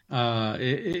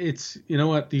 It's you know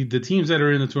what, the teams that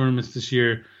are in the tournaments this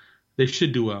year, they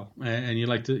should do well, and you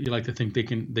like to think they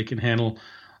can handle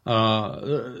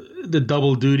the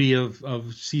double duty of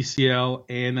CCL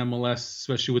and MLS,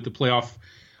 especially with the playoff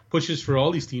pushes for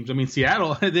all these teams. I mean,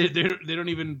 Seattle, they don't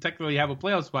even technically have a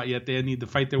playoff spot yet. They need to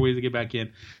fight their way to get back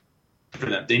in. For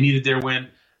them, they needed their win.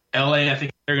 LA, I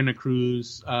think they're going to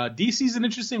cruise. DC's an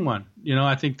interesting one. You know,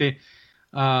 I think they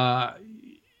are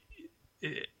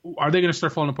they going to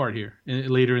start falling apart here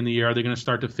later in the year? Are they going to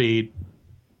start to fade?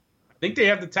 I think they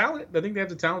have the talent. I think they have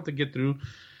the talent to get through.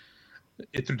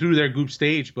 through their group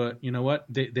stage. But you know what?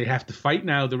 They have to fight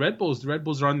now. The Red Bulls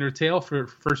are on their tail for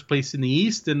first place in the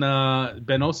East, and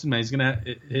Ben Olsen, man, he's gonna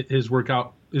his work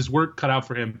cut out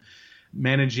for him,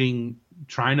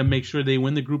 trying to make sure they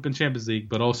win the group in Champions League,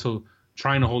 but also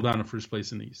trying to hold on to first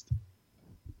place in the East.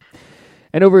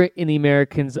 And over in the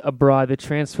Americans abroad, the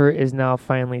transfer is now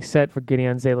finally set for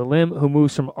Gideon Zelalem, who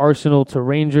moves from Arsenal to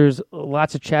Rangers.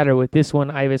 Lots of chatter with this one,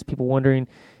 Ivis. People wondering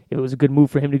if it was a good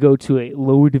move for him to go to a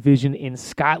lower division in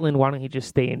Scotland. Why don't he just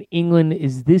stay in England?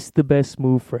 Is this the best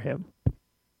move for him?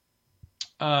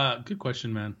 Good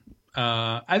question, man.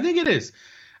 I think it is.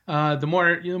 The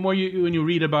more you when you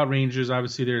read about Rangers,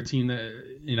 obviously they're a team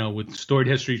that with storied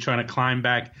history, trying to climb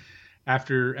back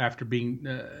after being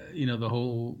the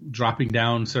whole dropping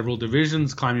down several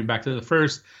divisions, climbing back to the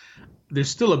first. They're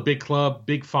still a big club,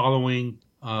 big following.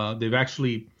 They have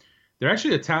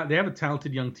a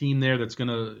talented young team there that's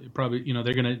gonna probably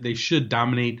they should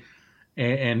dominate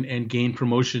and gain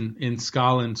promotion in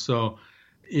Scotland. So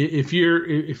if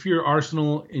you're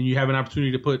Arsenal and you have an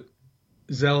opportunity to put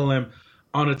Zelalem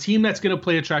on a team that's going to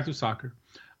play attractive soccer,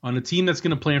 on a team that's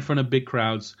going to play in front of big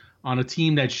crowds, on a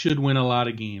team that should win a lot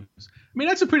of games. I mean,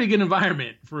 that's a pretty good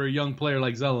environment for a young player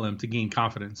like Zelalem to gain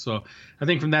confidence. So I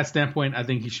think from that standpoint, I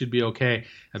think he should be okay.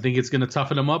 I think it's going to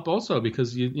toughen him up also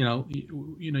because you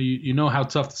know how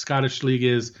tough the Scottish league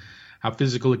is, how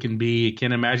physical it can be. You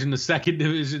can't imagine the second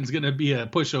division is going to be a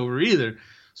pushover either.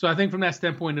 So I think from that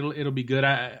standpoint, it'll be good.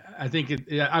 I think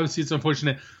obviously it's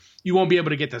unfortunate you won't be able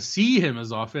to get to see him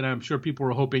as often. I'm sure people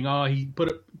were hoping, he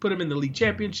put him in the league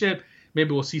championship.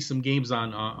 Maybe we'll see some games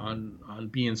on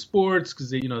beIN Sports because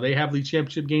they have league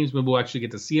championship games. Maybe we'll actually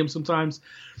get to see him sometimes.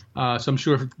 So I'm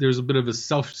sure there's a bit of a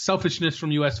selfishness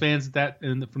from U.S. fans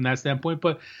from that standpoint.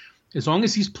 But as long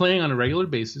as he's playing on a regular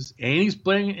basis and he's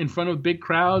playing in front of big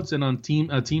crowds and on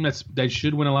a team that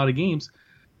should win a lot of games,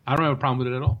 I don't have a problem with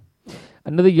it at all.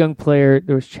 Another young player,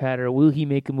 there was chatter. Will he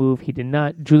make a move? He did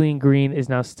not. Julian Green is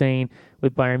now staying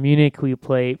with Bayern Munich, who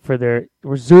play for their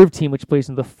reserve team, which plays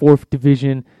in the 4th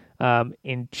division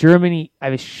in Germany.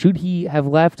 Should he have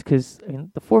left? Because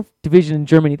the 4th division in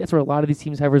Germany, that's where a lot of these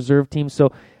teams have reserve teams.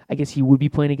 So I guess he would be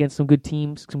playing against some good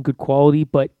teams, some good quality.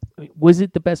 But was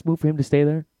it the best move for him to stay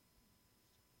there?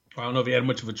 I don't know if he had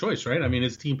much of a choice, right? I mean,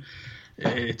 his team.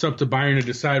 It's up to Bayern to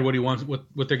decide what he wants, what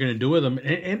they're going to do with him,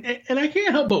 and I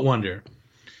can't help but wonder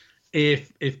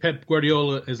if Pep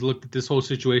Guardiola has looked at this whole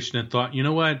situation and thought, you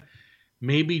know what,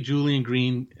 maybe Julian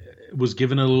Green was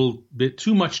given a little bit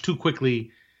too much too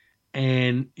quickly,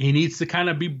 and he needs to kind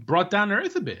of be brought down to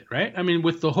earth a bit, right? I mean,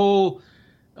 with the whole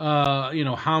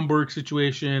Hamburg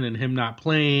situation and him not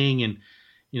playing, and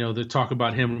the talk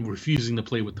about him refusing to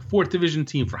play with the 4th division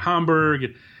team for Hamburg.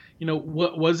 And,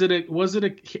 what was it?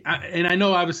 And I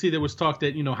know obviously there was talk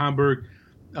that Hamburg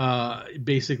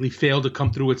basically failed to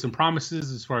come through with some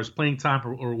promises as far as playing time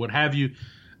or what have you.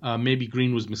 Maybe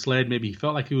Green was misled. Maybe he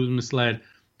felt like he was misled.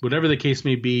 Whatever the case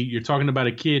may be, you're talking about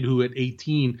a kid who at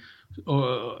 18,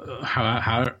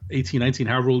 19,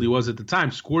 however old he was at the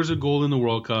time, scores a goal in the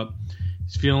World Cup.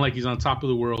 He's feeling like he's on top of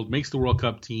the world, makes the World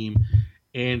Cup team,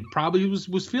 and probably was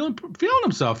feeling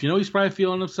himself. He's probably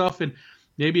feeling himself. And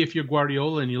maybe if you're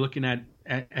Guardiola and you're looking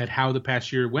at how the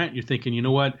past year went, you're thinking, you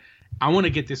know what, I want to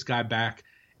get this guy back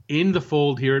in the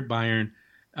fold here at Bayern,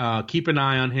 keep an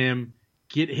eye on him,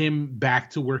 get him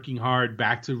back to working hard,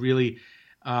 back to really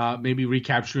maybe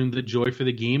recapturing the joy for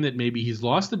the game that maybe he's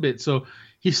lost a bit. So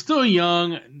he's still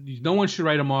young. No one should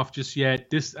write him off just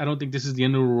yet. I don't think this is the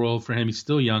end of the world for him. He's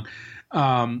still young.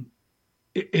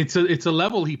 It's a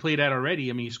level he played at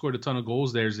already. I mean, he scored a ton of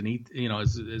goals there as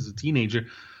a teenager.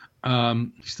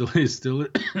 He still is,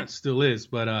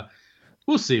 but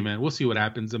we'll see, man. We'll see what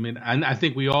happens. I mean, I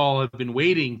think we all have been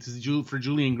waiting for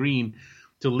Julian Green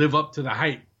to live up to the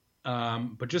hype.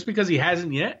 But just because he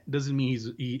hasn't yet doesn't mean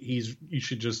you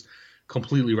should just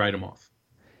completely write him off.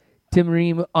 Tim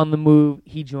Ream on the move.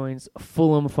 He joins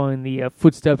Fulham following the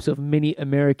footsteps of many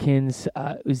Americans.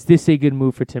 Is this a good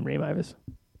move for Tim Ream, Ivis?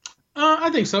 I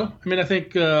think so. I mean, I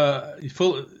think I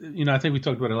think we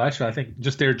talked about it last year. I think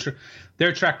just their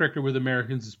track record with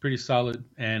Americans is pretty solid,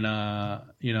 and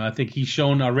I think he's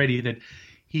shown already that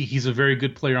he's a very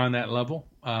good player on that level.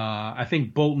 I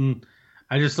think Bolton.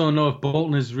 I just don't know if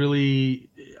Bolton is really.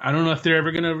 I don't know if they're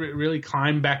ever going to really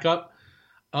climb back up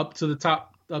to the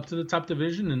top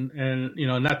division, and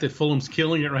not that Fulham's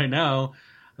killing it right now.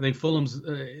 I think Fulham's.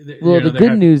 The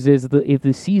good news is that if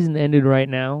the season ended right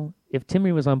now, if Tim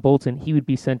Ream was on Bolton, he would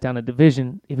be sent down a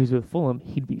division. If he's with Fulham,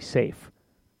 he'd be safe.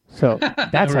 So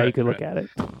that's how you Right, could look right. at it.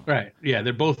 Right. Yeah,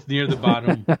 they're both near the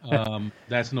bottom.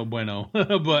 That's no bueno.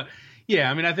 But yeah,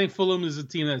 I mean, I think Fulham is a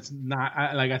team that's not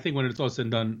I think when it's all said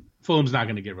and done, Fulham's not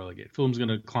going to get relegated. Fulham's going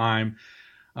to climb.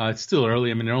 It's still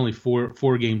early. I mean, they're only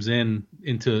four games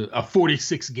into a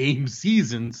 46 game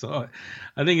season, so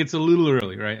I think it's a little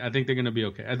early, right? I think they're going to be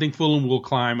okay. I think Fulham will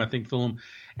climb. I think Fulham,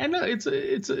 and it's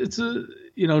a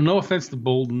no offense to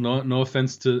Bolton, no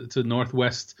offense to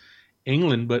Northwest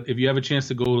England, but if you have a chance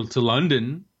to go to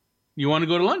London, you want to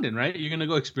go to London, right? You're going to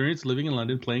go experience living in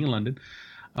London, playing in London,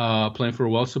 playing for a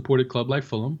well-supported club like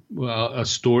Fulham, a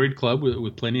storied club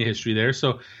with plenty of history there.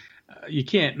 So you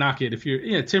can't knock it. If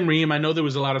you're Tim Ream, I know there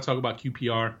was a lot of talk about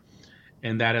QPR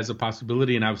and that as a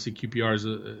possibility, and obviously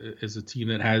QPR is a team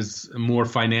that has more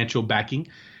financial backing.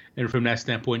 And from that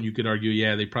standpoint, you could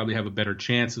argue, they probably have a better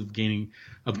chance of getting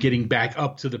back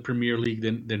up to the Premier League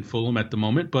than Fulham at the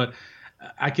moment. But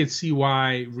I could see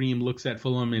why Ream looks at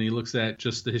Fulham and he looks at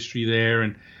just the history there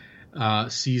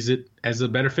and sees it as a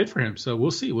better fit for him. So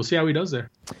we'll see. We'll see how he does there.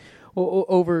 Well,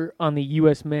 over on the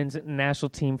U.S. men's national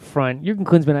team front, Jurgen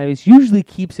Klinsmann usually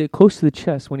keeps it close to the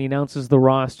chest when he announces the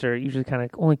roster. Usually kind of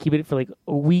only keep it for like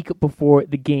a week before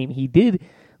the game. He did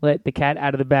let the cat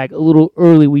out of the bag a little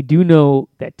early. We do know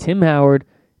that Tim Howard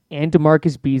and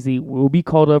DeMarcus Beasley will be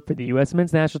called up for the U.S.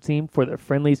 men's national team for their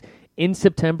friendlies in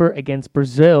September against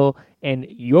Brazil and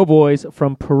your boys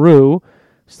from Peru.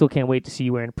 Still can't wait to see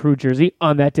you wearing a Peru jersey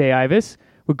on that day, Ivis.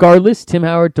 Regardless, Tim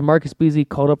Howard, DeMarcus Beasley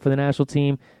called up for the national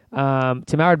team.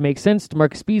 Tim Howard makes sense.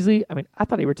 DeMarcus Beasley, I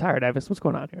thought he retired, Ivis. What's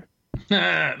going on here?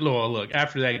 Look,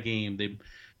 after that game, they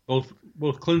both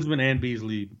Klinsmann and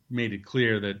Beasley made it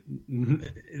clear that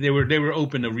they were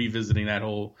open to revisiting that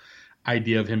whole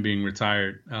idea of him being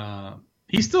retired.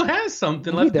 He still has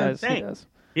something left in the tank. He does.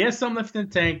 He has something left in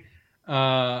the tank.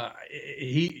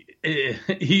 He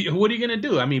what are you gonna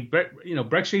do? I mean,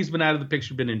 Breck Shea's been out of the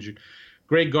picture, been injured.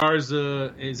 Greg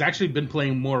Garza has actually been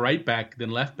playing more right back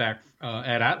than left back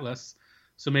at Atlas,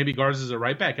 so maybe Garza's a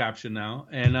right back option now,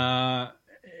 and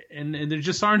there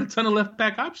just aren't a ton of left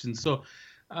back options. So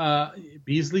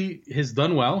Beasley has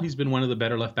done well. He's been one of the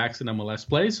better left backs in MLS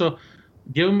play. So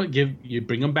you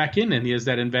bring him back in, and he has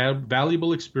that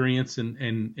invaluable experience.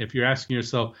 And if you're asking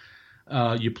yourself,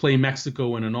 you play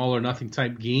Mexico in an all or nothing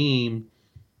type game,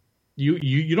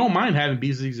 you don't mind having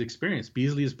Beasley's experience.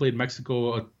 Beasley has played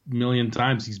Mexico a million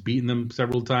times. He's beaten them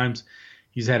several times.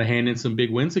 He's had a hand in some big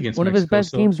wins against Mexico. One of his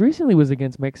best games recently was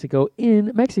against Mexico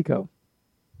in Mexico.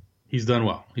 He's done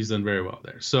well. He's done very well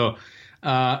there. So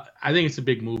I think it's a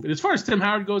big move. And as far as Tim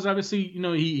Howard goes, obviously,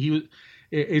 he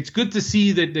it's good to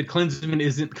see that Klinsmann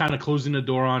isn't kind of closing the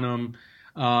door on him,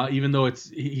 even though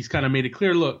he's kind of made it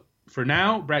clear. Look, for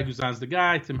now, Brad Guzan's the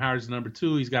guy. Tim Howard's the number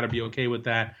 2. He's got to be okay with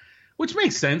that, which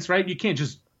makes sense, right? You can't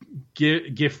just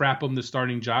gift wrap him the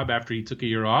starting job after he took a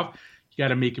year off. You got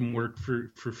to make him work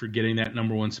for getting that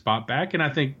number 1 spot back. And I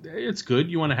think it's good.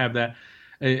 You want to have that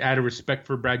out of respect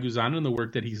for Brad Guzan and the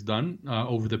work that he's done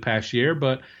over the past year.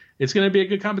 But it's going to be a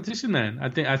good competition, man. I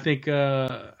think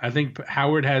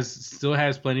Howard still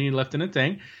has plenty left in the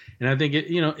tank. And I think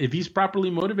if he's properly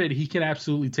motivated, he can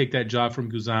absolutely take that job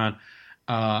from Guzan.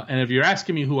 And if you're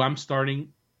asking me who I'm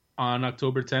starting on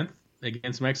October 10th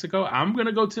against Mexico, I'm going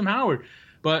to go Tim Howard.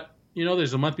 But,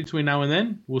 there's a month between now and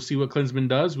then. We'll see what Klinsmann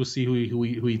does. We'll see who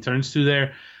he turns to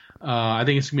there. I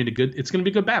think it's going to be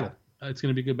a good battle. It's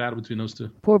going to be a good battle between those two.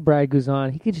 Poor Brad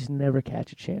Guzan. He could just never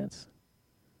catch a chance.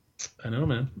 I know,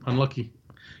 man. Unlucky.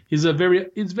 He's very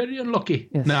unlucky.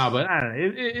 Yes. No, but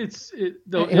I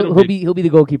don't know. He'll be the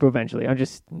goalkeeper eventually. I'm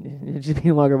just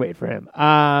being longer wait for him.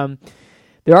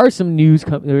 There are some news.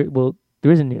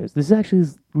 There isn't news. This is actually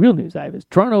real news, Ives.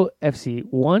 Toronto FC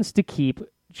wants to keep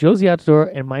Josie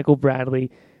Altidore and Michael Bradley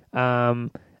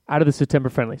out of the September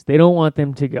friendlies. They don't want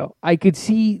them to go. I could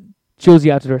see Josie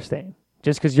Altidore staying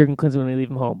just because Jurgen Klinsmann will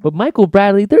leave him home. But Michael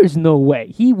Bradley, there is no way.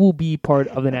 He will be part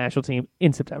of the national team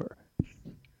in September.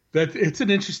 It's an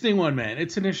interesting one, man.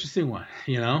 It's an interesting one.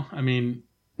 I mean,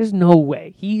 there's no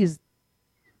way. He is.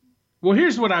 Well,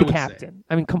 here's what I would captain. say.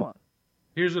 I mean, come on.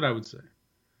 Here's what I would say.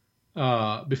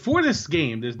 Before this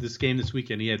game, this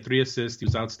weekend, he had 3 assists. He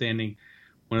was outstanding.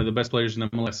 One of the best players in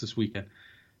MLS this weekend.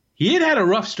 He had a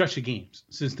rough stretch of games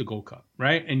since the Gold Cup,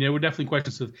 right? And there were definitely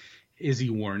questions of, is he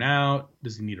worn out?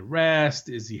 Does he need a rest?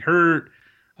 Is he hurt?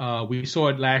 We saw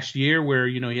it last year where,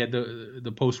 he had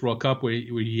the post-World Cup where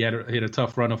he had a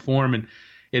tough run of form, and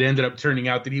it ended up turning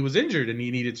out that he was injured and he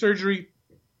needed surgery.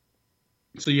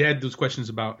 So you had those questions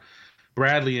about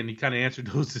Bradley, and he kind of answered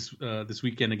those this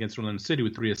weekend against Orlando City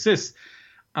with 3 assists.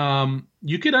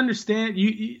 You could understand.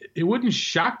 It wouldn't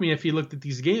shock me if he looked at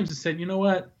these games and said, you know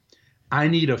what? I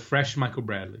need a fresh Michael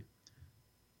Bradley.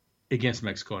 against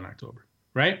Mexico in October,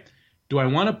 right? Do I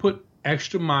want to put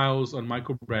extra miles on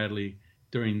Michael Bradley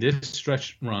during this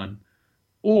stretch run,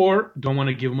 or do I want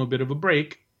to give him a bit of a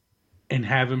break and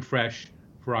have him fresh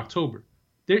for October?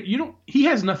 He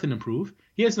has nothing to prove.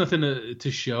 He has nothing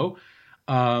to show.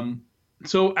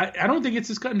 So I don't think it's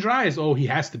as cut and dry as, he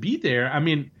has to be there. I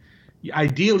mean,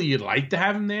 ideally, you'd like to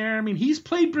have him there. I mean, he's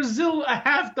played Brazil a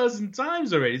half dozen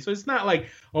times already. So it's not like,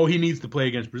 he needs to play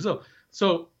against Brazil.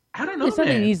 So I don't know, It's not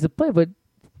that he needs to play, but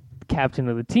captain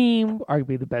of the team,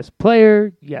 arguably the best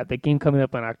player. Yeah, the game coming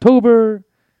up in October.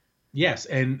 Yes,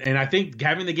 and I think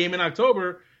having the game in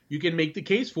October, you can make the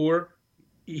case for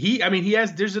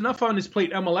there's enough on his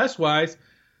plate MLS wise.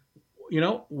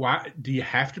 Why do you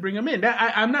have to bring him in?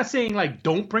 I'm not saying like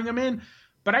don't bring him in,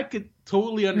 but I could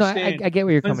totally understand. No, I get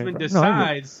where you're coming from.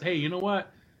 Decides, hey, you know what?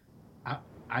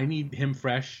 I need him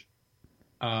fresh.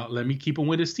 Let me keep him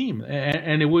with his team,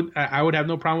 and I would have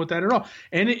no problem with that at all.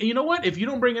 And you know what? If you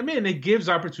don't bring him in, it gives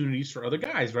opportunities for other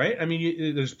guys, right? I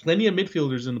mean, there's plenty of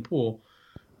midfielders in the pool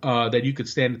that you could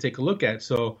stand to take a look at.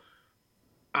 So,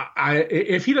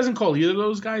 if he doesn't call either of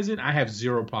those guys in, I have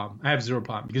zero problem.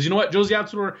 Because you know what? Josie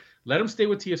Altidore, let him stay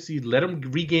with TFC. Let him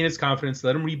regain his confidence.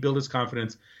 Let him rebuild his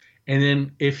confidence. And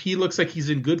then if he looks like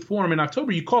he's in good form in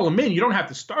October, you call him in. You don't have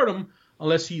to start him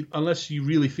unless you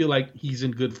really feel like he's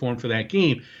in good form for that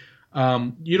game.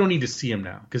 You don't need to see him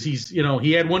now because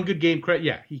he had one good game.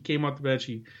 Yeah, he came off the bench.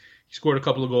 He scored a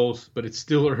couple of goals, but it's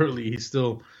still early.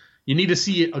 You need to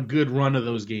see a good run of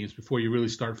those games before you really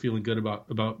start feeling good about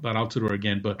Altidore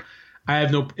again. But I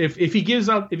have if he gives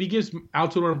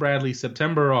Altidore and Bradley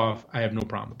September off, I have no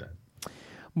problem with that.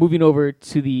 Moving over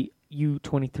to the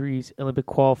U23s Olympic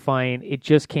qualifying, it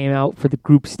just came out for the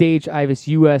group stage. Ivis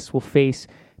U.S. will face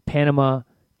Panama,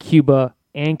 Cuba,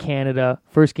 and Canada.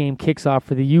 First game kicks off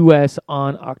for the U.S.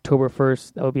 on October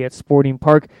 1st. That will be at Sporting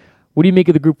Park. What do you make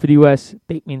of the group for the U.S.?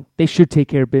 They should take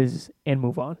care of business and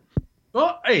move on.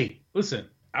 Well, hey, listen,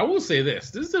 I will say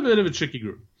this. This is a bit of a tricky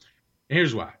group. And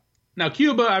here's why. Now,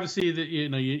 Cuba, obviously,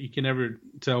 you can never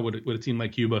tell with a team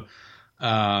like Cuba.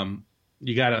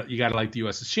 You gotta like the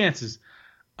U.S.'s chances.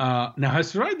 Now,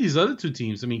 as far as these other two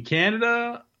teams, I mean,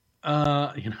 Canada,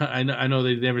 I know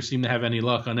they never seem to have any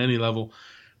luck on any level.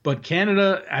 But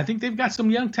Canada, I think they've got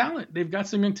some young talent.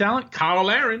 Kyle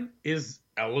Larin is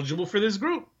eligible for this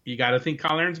group. You got to think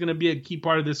Kyle Larin's going to be a key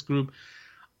part of this group.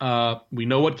 We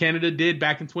know what Canada did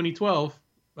back in 2012,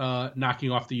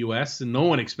 knocking off the U.S., and no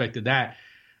one expected that.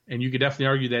 And you could definitely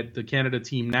argue that the Canada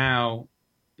team now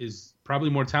is probably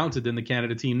more talented than the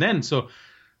Canada team then. So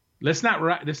let's not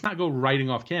go writing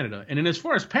off Canada. And then as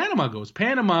far as Panama goes,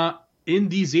 Panama in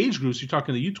these age groups, you're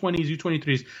talking the U20s,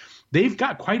 U23s, they've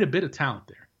got quite a bit of talent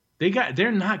there.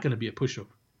 They're not going to be a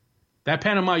pushover. That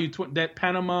Panama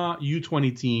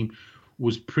U20 team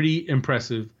was pretty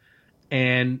impressive.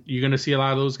 And you're going to see a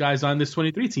lot of those guys on this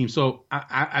 23 team. So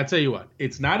I tell you what,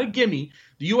 it's not a gimme.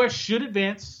 The U.S. should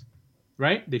advance,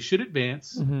 right? They should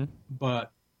advance. Mm-hmm.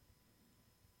 But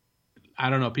I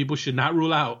don't know. People should not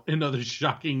rule out another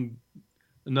shocking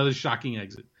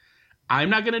exit. I'm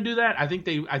not going to do that. I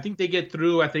think they get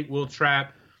through. I think Will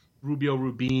Trapp, Rubio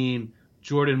Rubin,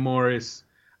 Jordan Morris.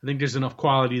 I think there's enough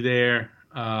quality there.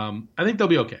 I think they'll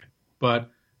be okay. But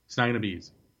it's not going to be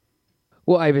easy.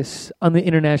 Well, Ivis, on the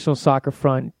international soccer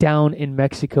front, down in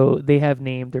Mexico, they have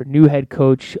named their new head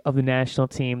coach of the national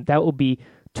team. That will be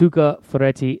Tuca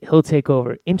Ferretti. He'll take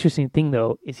over. Interesting thing,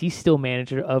 though, is he's still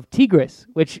manager of Tigres,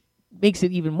 which makes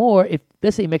it even more. If,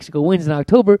 let's say, Mexico wins in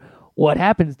October, what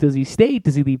happens? Does he stay?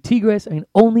 Does he leave Tigres? I mean,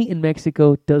 only in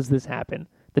Mexico does this happen.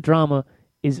 The drama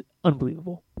is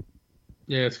unbelievable.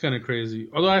 Yeah, it's kind of crazy.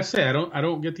 Although I say I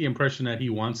don't get the impression that he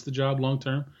wants the job long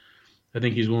term. I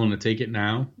think he's willing to take it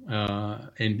now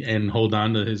and hold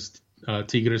on to his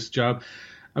Tigres job.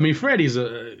 I mean, Fred is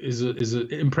an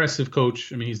impressive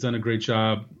coach. I mean, he's done a great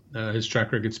job. His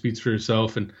track record speaks for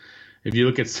itself. And if you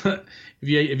look at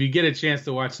if you get a chance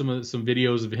to watch some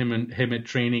videos of him at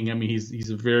training, I mean, he's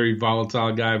a very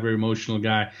volatile guy, very emotional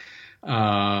guy.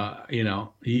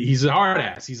 He's a hard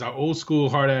ass. He's an old school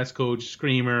hard ass coach,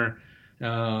 screamer.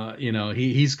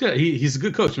 He's good. He's a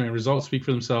good coach, man. Results speak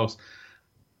for themselves.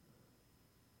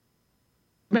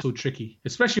 So tricky,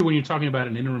 especially when you're talking about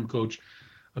an interim coach,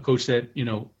 a coach that,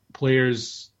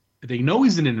 players, they know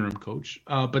he's an interim coach.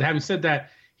 But having said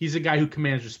that, he's a guy who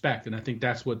commands respect. And I think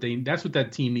that's what that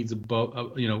team needs above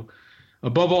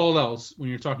all else when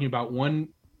you're talking about one,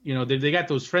 they got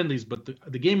those friendlies, but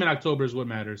the game in October is what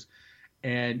matters.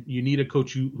 And you need a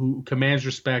coach who commands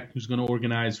respect, who's going to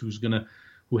organize, who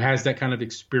has that kind of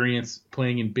experience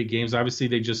playing in big games. Obviously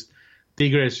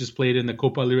Tigres just played in the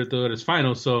Copa Libertadores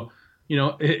final. So,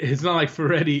 it's not like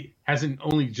Ferretti hasn't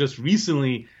only just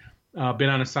recently been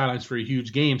on the sidelines for a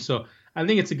huge game. So I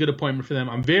think it's a good appointment for them.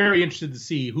 I'm very interested to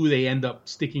see who they end up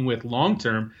sticking with long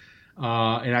term.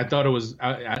 And I thought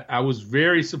I was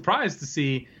very surprised to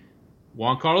see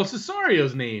Juan Carlos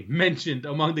Osario's name mentioned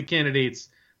among the candidates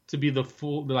to be the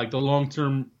long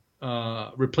term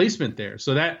replacement there.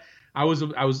 So that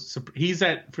he's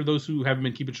at, for those who haven't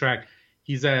been keeping track,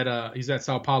 he's at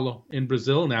Sao Paulo in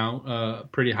Brazil now,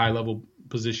 pretty high level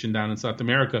position down in South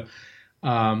America.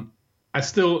 Bielsa's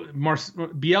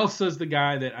the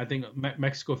guy that I think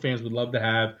Mexico fans would love to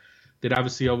have. They'd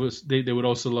obviously they would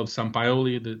also love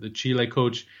Sampaoli, the Chile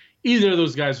coach. Either of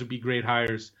those guys would be great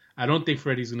hires. I don't think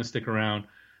Freddie's going to stick around.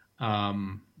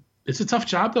 It's a tough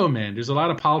job though, man. There's a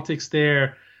lot of politics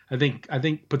there. I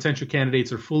think potential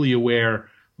candidates are fully aware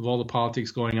of all the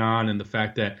politics going on and the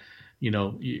fact that you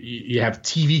have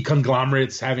TV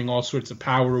conglomerates having all sorts of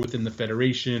power within the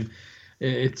federation.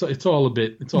 It's all a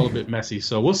bit messy.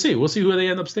 So we'll see who they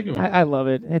end up sticking with. I love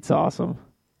it. It's awesome.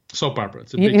 Soap opera.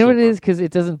 It's a you know what it is, because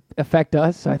it doesn't affect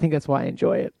us. So I think that's why I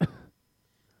enjoy it.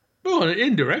 Well,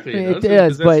 indirectly it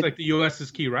does. That's like the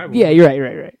U.S.'s key rival. Yeah, you're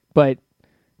right. But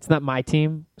it's not my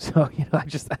team, so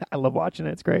I love watching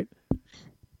it. It's great.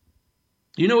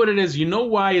 You know what it is? You know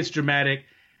why it's dramatic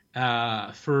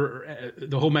for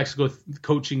the whole Mexico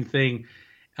coaching thing.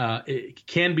 It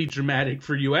can be dramatic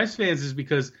for U.S. fans is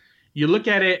because you look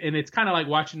at it and it's kind of like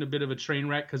watching a bit of a train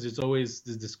wreck because it's always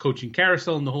this coaching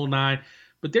carousel and the whole nine.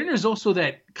 But then there's also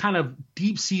that kind of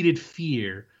deep-seated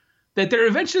fear that they're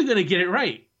eventually going to get it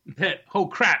right. That, oh,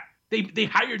 crap, they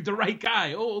hired the right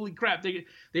guy. Oh, holy crap.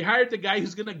 They hired the guy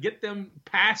who's going to get them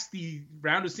past the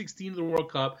round of 16 of the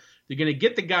World Cup. They're going to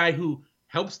get the guy who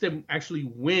helps them actually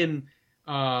win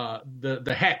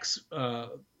the Hex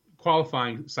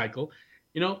qualifying cycle,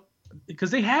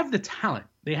 because they have the talent.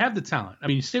 They have the talent. I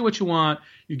mean, you say what you want.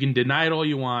 You can deny it all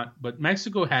you want. But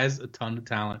Mexico has a ton of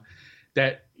talent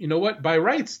that, you know what, by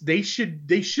rights, they should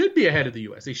be ahead of the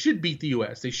U.S. They should beat the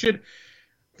U.S.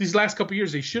 These last couple of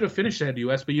years, they should have finished ahead of the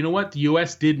U.S. But you know what? The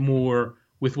U.S. did more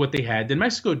with what they had than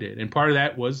Mexico did. And part of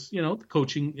that was, the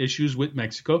coaching issues with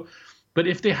Mexico. But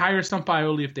if they hire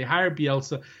Sampaoli, if they hire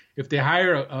Bielsa, if they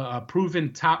hire a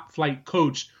proven top flight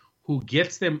coach who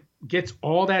gets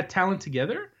all that talent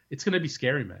together, it's going to be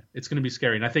scary, man. It's going to be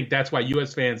scary. And I think that's why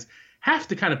U.S. fans have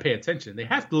to kind of pay attention. They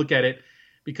have to look at it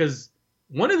because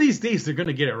one of these days they're going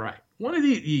to get it right. One of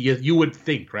these, you would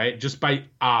think, right? Just by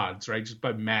odds, right? Just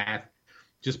by math,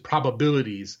 just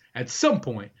probabilities. At some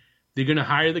point, they're going to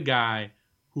hire the guy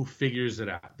who figures it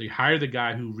out. They hire the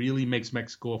guy who really makes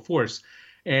Mexico a force.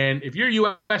 And if you're a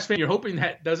U.S. fan, you're hoping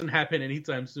that doesn't happen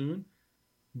anytime soon,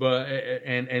 but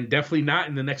and definitely not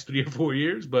in the next 3 or 4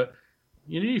 years. But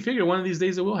you figure one of these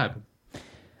days it will happen.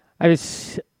 I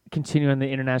just continue on the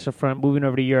international front, moving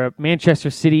over to Europe.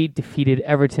 Manchester City defeated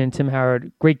Everton. Tim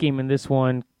Howard, great game in this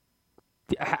one.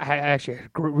 I actually had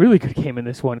a really good game in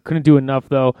this one. Couldn't do enough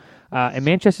though. And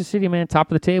Manchester City, man, top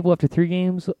of the table after 3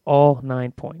 games, all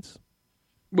 9 points.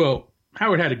 Well,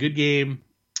 Howard had a good game.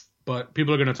 But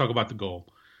people are going to talk about the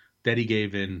goal that he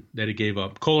gave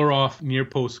up. Kolarov, near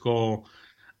post goal.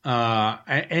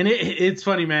 And it's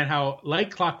funny, man, how like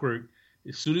clockwork,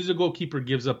 as soon as a goalkeeper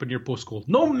gives up a near post goal,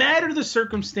 no matter the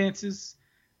circumstances,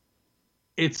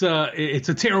 it's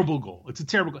a terrible goal. It's a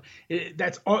terrible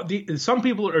goal. Some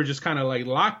people are just kind of like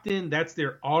locked in. That's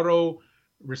their auto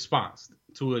response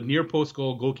to a near post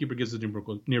goal. Goalkeeper gives a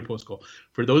near post goal.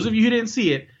 For those of you who didn't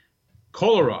see it,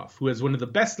 Kolarov, who has one of the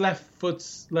best left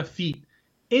feet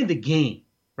in the game,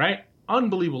 right?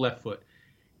 Unbelievable left foot.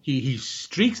 He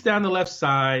streaks down the left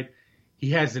side. He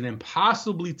has an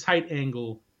impossibly tight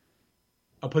angle,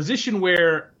 a position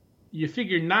where you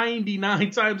figure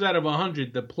 99 times out of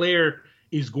 100, the player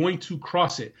is going to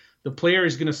cross it. The player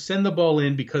is going to send the ball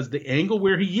in because the angle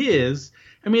where he is,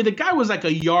 I mean, the guy was like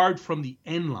a yard from the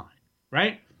end line,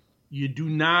 right? You do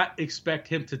not expect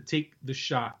him to take the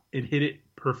shot and hit it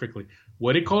perfectly.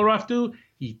 What did Kolarov do?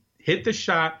 He hit the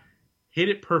shot, hit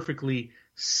it perfectly,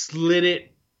 slid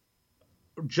it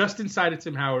just inside of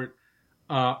Tim Howard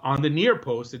on the near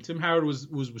post. And Tim Howard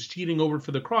was cheating over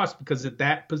for the cross because at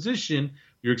that position,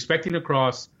 you're expecting a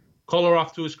cross.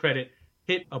 Kolarov, to his credit,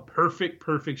 hit a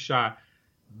perfect shot,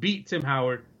 beat Tim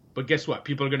Howard. But guess what?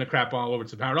 People are going to crap all over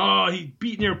Tim Howard. Oh, he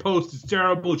beat near post. It's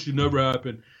terrible. It should never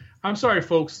happen. I'm sorry,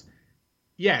 folks.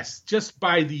 Yes, just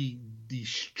by the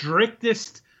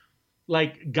strictest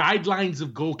guidelines of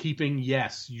goalkeeping,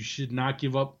 yes, you should not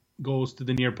give up goals to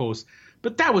the near post.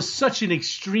 But that was such an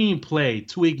extreme play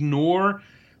to ignore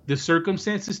the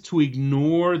circumstances, to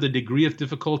ignore the degree of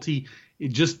difficulty. It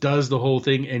just does the whole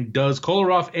thing and does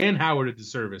Kolarov and Howard a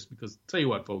disservice. Because tell you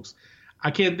what, folks,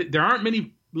 There aren't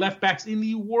many left backs in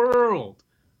the world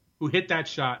who hit that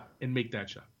shot and make that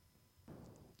shot.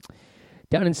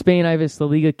 Down in Spain, Ivis, La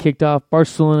Liga kicked off.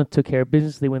 Barcelona took care of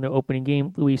business. They win their opening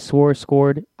game. Luis Suarez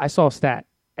scored. I saw a stat.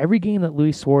 Every game that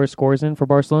Luis Suarez scores in for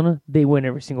Barcelona, they win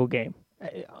every single game.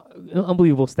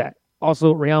 Unbelievable stat.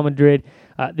 Also, Real Madrid,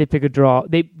 they pick a draw.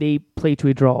 They play to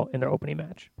a draw in their opening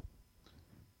match.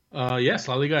 Yes,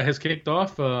 La Liga has kicked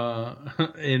off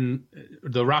in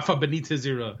the Rafa Benitez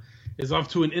era. Is off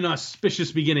to an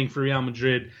inauspicious beginning for Real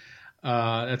Madrid.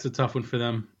 That's a tough one for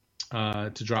them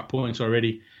to drop points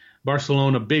already.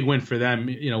 Barcelona, big win for them.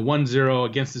 1-0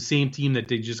 against the same team that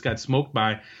they just got smoked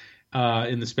by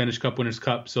in the Spanish Cup Winners'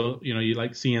 Cup. So, you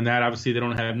like seeing that. Obviously, they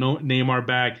don't have no Neymar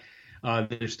back.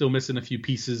 They're still missing a few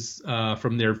pieces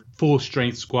from their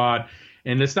full-strength squad.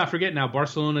 And let's not forget now,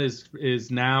 Barcelona is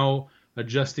now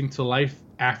adjusting to life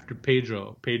after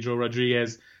Pedro. Pedro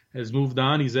Rodriguez has moved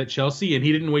on. He's at Chelsea, and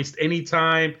he didn't waste any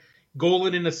time. Goal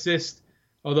and an assist.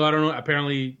 Although, I don't know,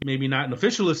 apparently maybe not an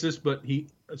official assist, but he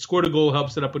scored a goal,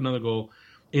 helped set up another goal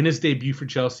in his debut for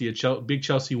Chelsea, a big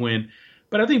Chelsea win.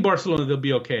 But I think Barcelona, they'll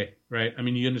be okay, right? I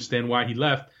mean, you understand why he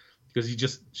left, because he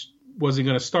just wasn't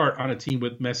going to start on a team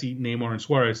with Messi, Neymar, and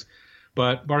Suarez.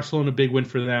 But Barcelona, big win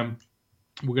for them.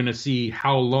 We're going to see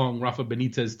how long Rafa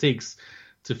Benitez takes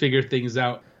to figure things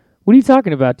out. What are you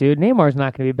talking about, dude? Neymar's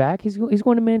not going to be back. He's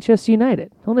going to Manchester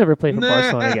United. He'll never play for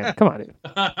Barcelona again. Come on, dude.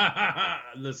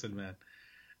 Listen, man.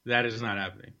 That is not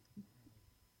happening.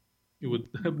 It would.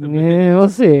 Yeah, we'll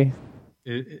see.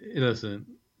 Listen.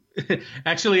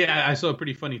 Actually, I saw a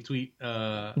pretty funny tweet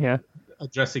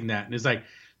addressing that. And it's like,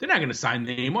 they're not going to sign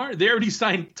Neymar. They already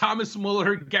signed Thomas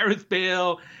Muller, Gareth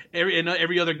Bale,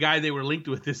 every other guy they were linked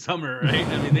with this summer, right?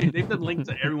 I mean, they've been linked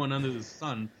to everyone under the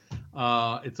sun.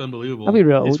 It's unbelievable. I'll be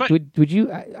real. Would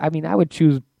you? I mean, I would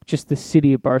choose just the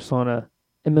city of Barcelona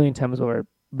a million times over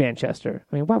Manchester.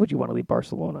 I mean, why would you want to leave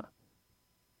Barcelona?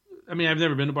 I mean, I've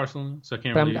never been to Barcelona, so I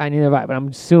can't really... I neither have I, but I'm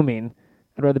assuming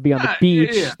I'd rather be on the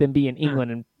beach than be in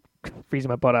England and freezing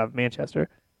my butt out of Manchester.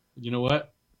 You know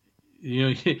what?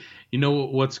 You know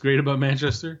what's great about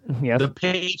Manchester? Yes. The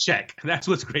paycheck. That's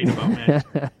what's great about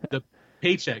Manchester. The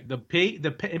paycheck. The pay,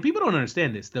 and people don't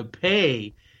understand this. The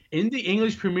pay in the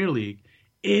English Premier League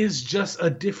is just a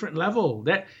different level.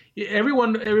 That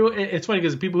everyone it's funny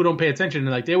because people who don't pay attention,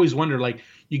 they always wonder,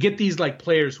 you get these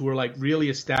players who are really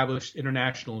established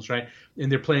internationals, right?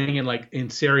 And they're playing in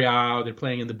Serie A, or they're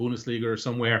playing in the Bundesliga or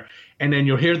somewhere, and then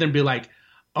you'll hear them be like,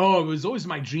 "Oh, it was always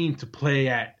my dream to play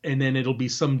at," and then it'll be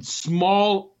some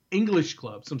small English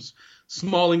club, some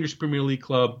small English Premier League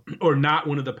club, or not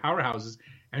one of the powerhouses,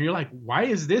 and you're like, why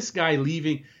is this guy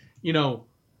leaving,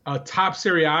 a top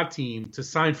Serie A team to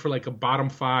sign for a bottom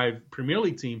 5 Premier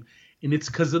League team? And it's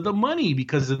because of the money,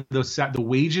 because of the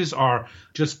wages are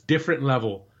just different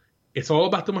level. It's all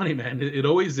about the money, man. It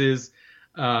always is.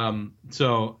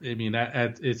 So I mean,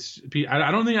 it's.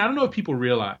 I don't know if people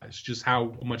realize just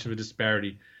how much of a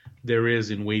disparity there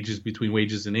is in wages between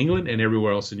wages in England and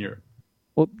everywhere else in Europe.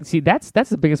 Well, see, that's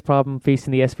the biggest problem facing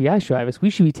the SBI Show, Ivis.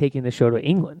 We should be taking the show to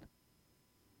England.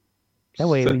 That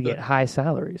way we get high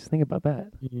salaries. Think about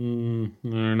that. I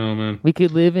don't know, man. We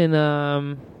could live in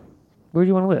where do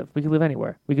you want to live? We could live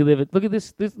anywhere. We could live at look at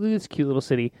this cute little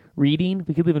city, Reading.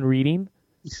 We could live in Reading.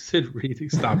 You said Reading.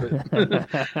 Stop it.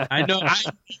 I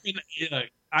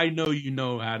know you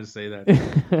know how to say that.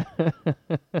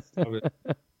 Stop it.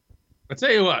 I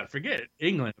tell you what, forget it.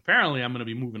 England. Apparently, I'm going to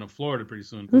be moving to Florida pretty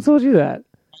soon. Who told you that?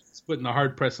 It's putting the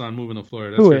hard press on moving to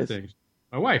Florida. That's her thing.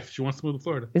 My wife. She wants to move to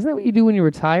Florida. Isn't that what you do when you're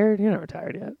retired? You're not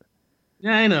retired yet.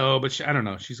 Yeah, I know, but I don't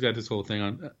know. She's got this whole thing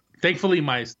on. Thankfully,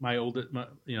 my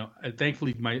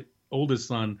oldest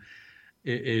son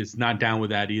is not down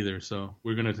with that either. So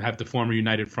we're gonna have to form a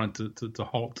united front to put a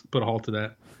halt to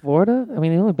that. Florida? I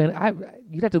mean,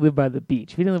 you'd have to live by the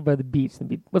beach. If you didn't live by the beach,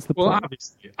 then what's the point? Well,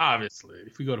 obviously,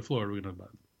 if we go to Florida, we're gonna.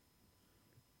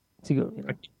 So you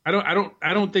go,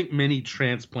 I don't think many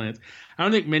transplants. How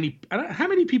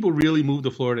many people really move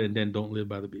to Florida and then don't live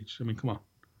by the beach? I mean, come on.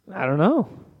 I don't know.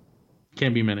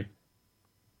 Can't be many.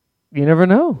 You never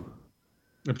know.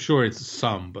 I'm sure it's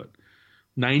some, but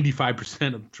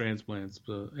 95% of transplants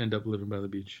end up living by the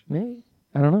beach. Maybe.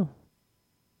 I don't know.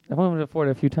 I've only been to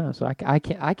Florida a few times, so I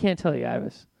can't tell you,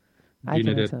 Ivis. I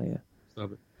can't tell you.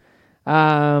 Stop it.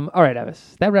 All right,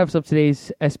 Ivis. That wraps up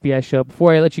today's SBI show.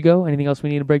 Before I let you go, anything else we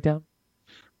need to break down?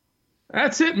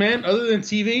 That's it, man. Other than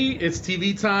TV, it's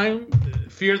TV time.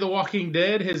 Fear the Walking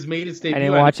Dead has made its debut. I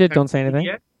didn't watch it. Don't say anything.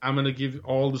 Yet. I'm going to give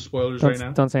all the spoilers right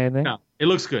now. Don't say anything. No, it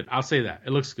looks good. I'll say that. It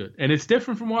looks good. And it's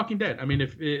different from Walking Dead. I mean,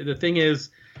 if the thing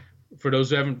is, for those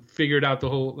who haven't figured out the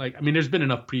whole, there's been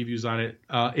enough previews on it.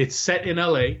 It's set in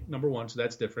LA, number one, so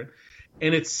that's different.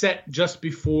 And it's set just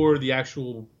before the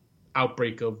actual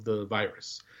outbreak of the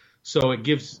virus. So it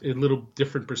gives a little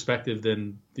different perspective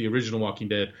than the original Walking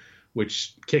Dead,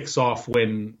 which kicks off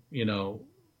when,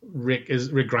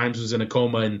 Rick Grimes was in a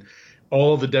coma and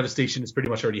all the devastation has pretty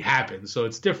much already happened. So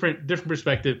it's different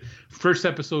perspective. First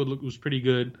episode was pretty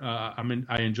good.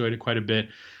 I enjoyed it quite a bit.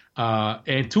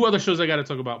 And two other shows I got to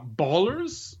talk about.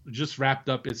 Ballers just wrapped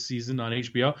up its season on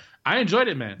HBO. I enjoyed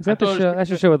it, man. Is that the show? That's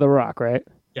the show with The Rock, right?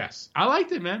 Yes. I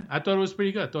liked it, man. I thought it was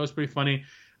pretty good. I thought it was pretty funny.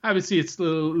 Obviously, it's a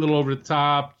little over the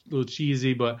top, a little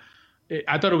cheesy, but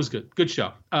I thought it was good. Good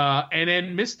show. And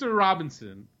then Mr.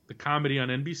 Robinson, the comedy on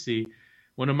NBC.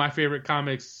 One of my favorite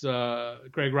comics,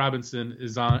 Craig Robinson,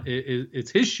 is on.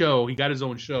 It's his show. He got his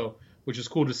own show, which is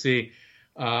cool to see.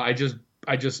 I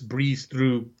just breezed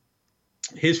through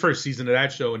his first season of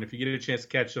that show, and if you get a chance to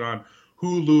catch it on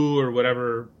Hulu or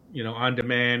whatever, on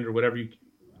demand or whatever,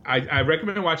 I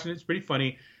recommend watching it. It's pretty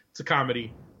funny. It's a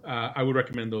comedy. I would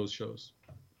recommend those shows.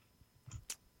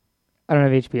 I don't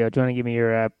have HBO. Do you want to give me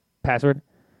your password?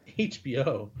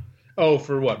 HBO. Oh,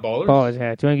 for what? Ballers? Ballers,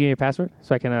 yeah. Do you want to give me your password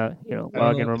so I can,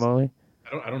 log in remotely?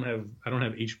 I don't have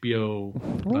HBO.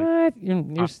 What?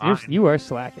 You are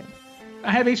slacking.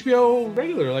 I have HBO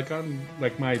regular, on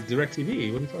my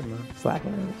DirecTV. What are you talking about?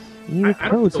 Slacking. You need a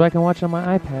code so I can watch it on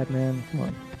my iPad, man. Come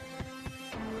on.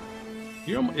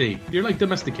 You're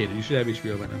domesticated. You should have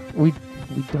HBO by now. We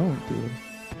don't, dude.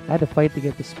 I had to fight to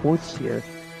get the sports tier.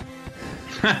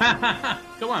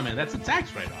 Come on, man. That's a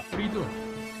tax write-off. What are you doing?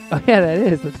 Oh, yeah, that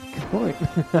is. That's a good point.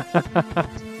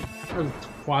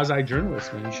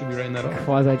 Quasi-journalist, man. You should be writing that off.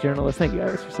 Quasi-journalist. Thank you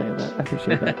guys for saying that. I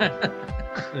appreciate that.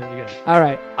 There you go. All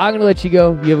right. I'm going to let you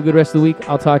go. You have a good rest of the week.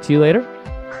 I'll talk to you later.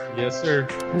 Yes, sir.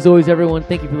 As always, everyone,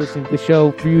 thank you for listening to the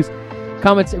show. Views,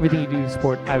 comments, everything you do to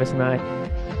support Ivis and I.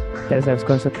 That is Ivis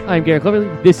Concept. I'm Gary Cleverly.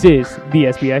 This is the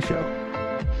SBI Show.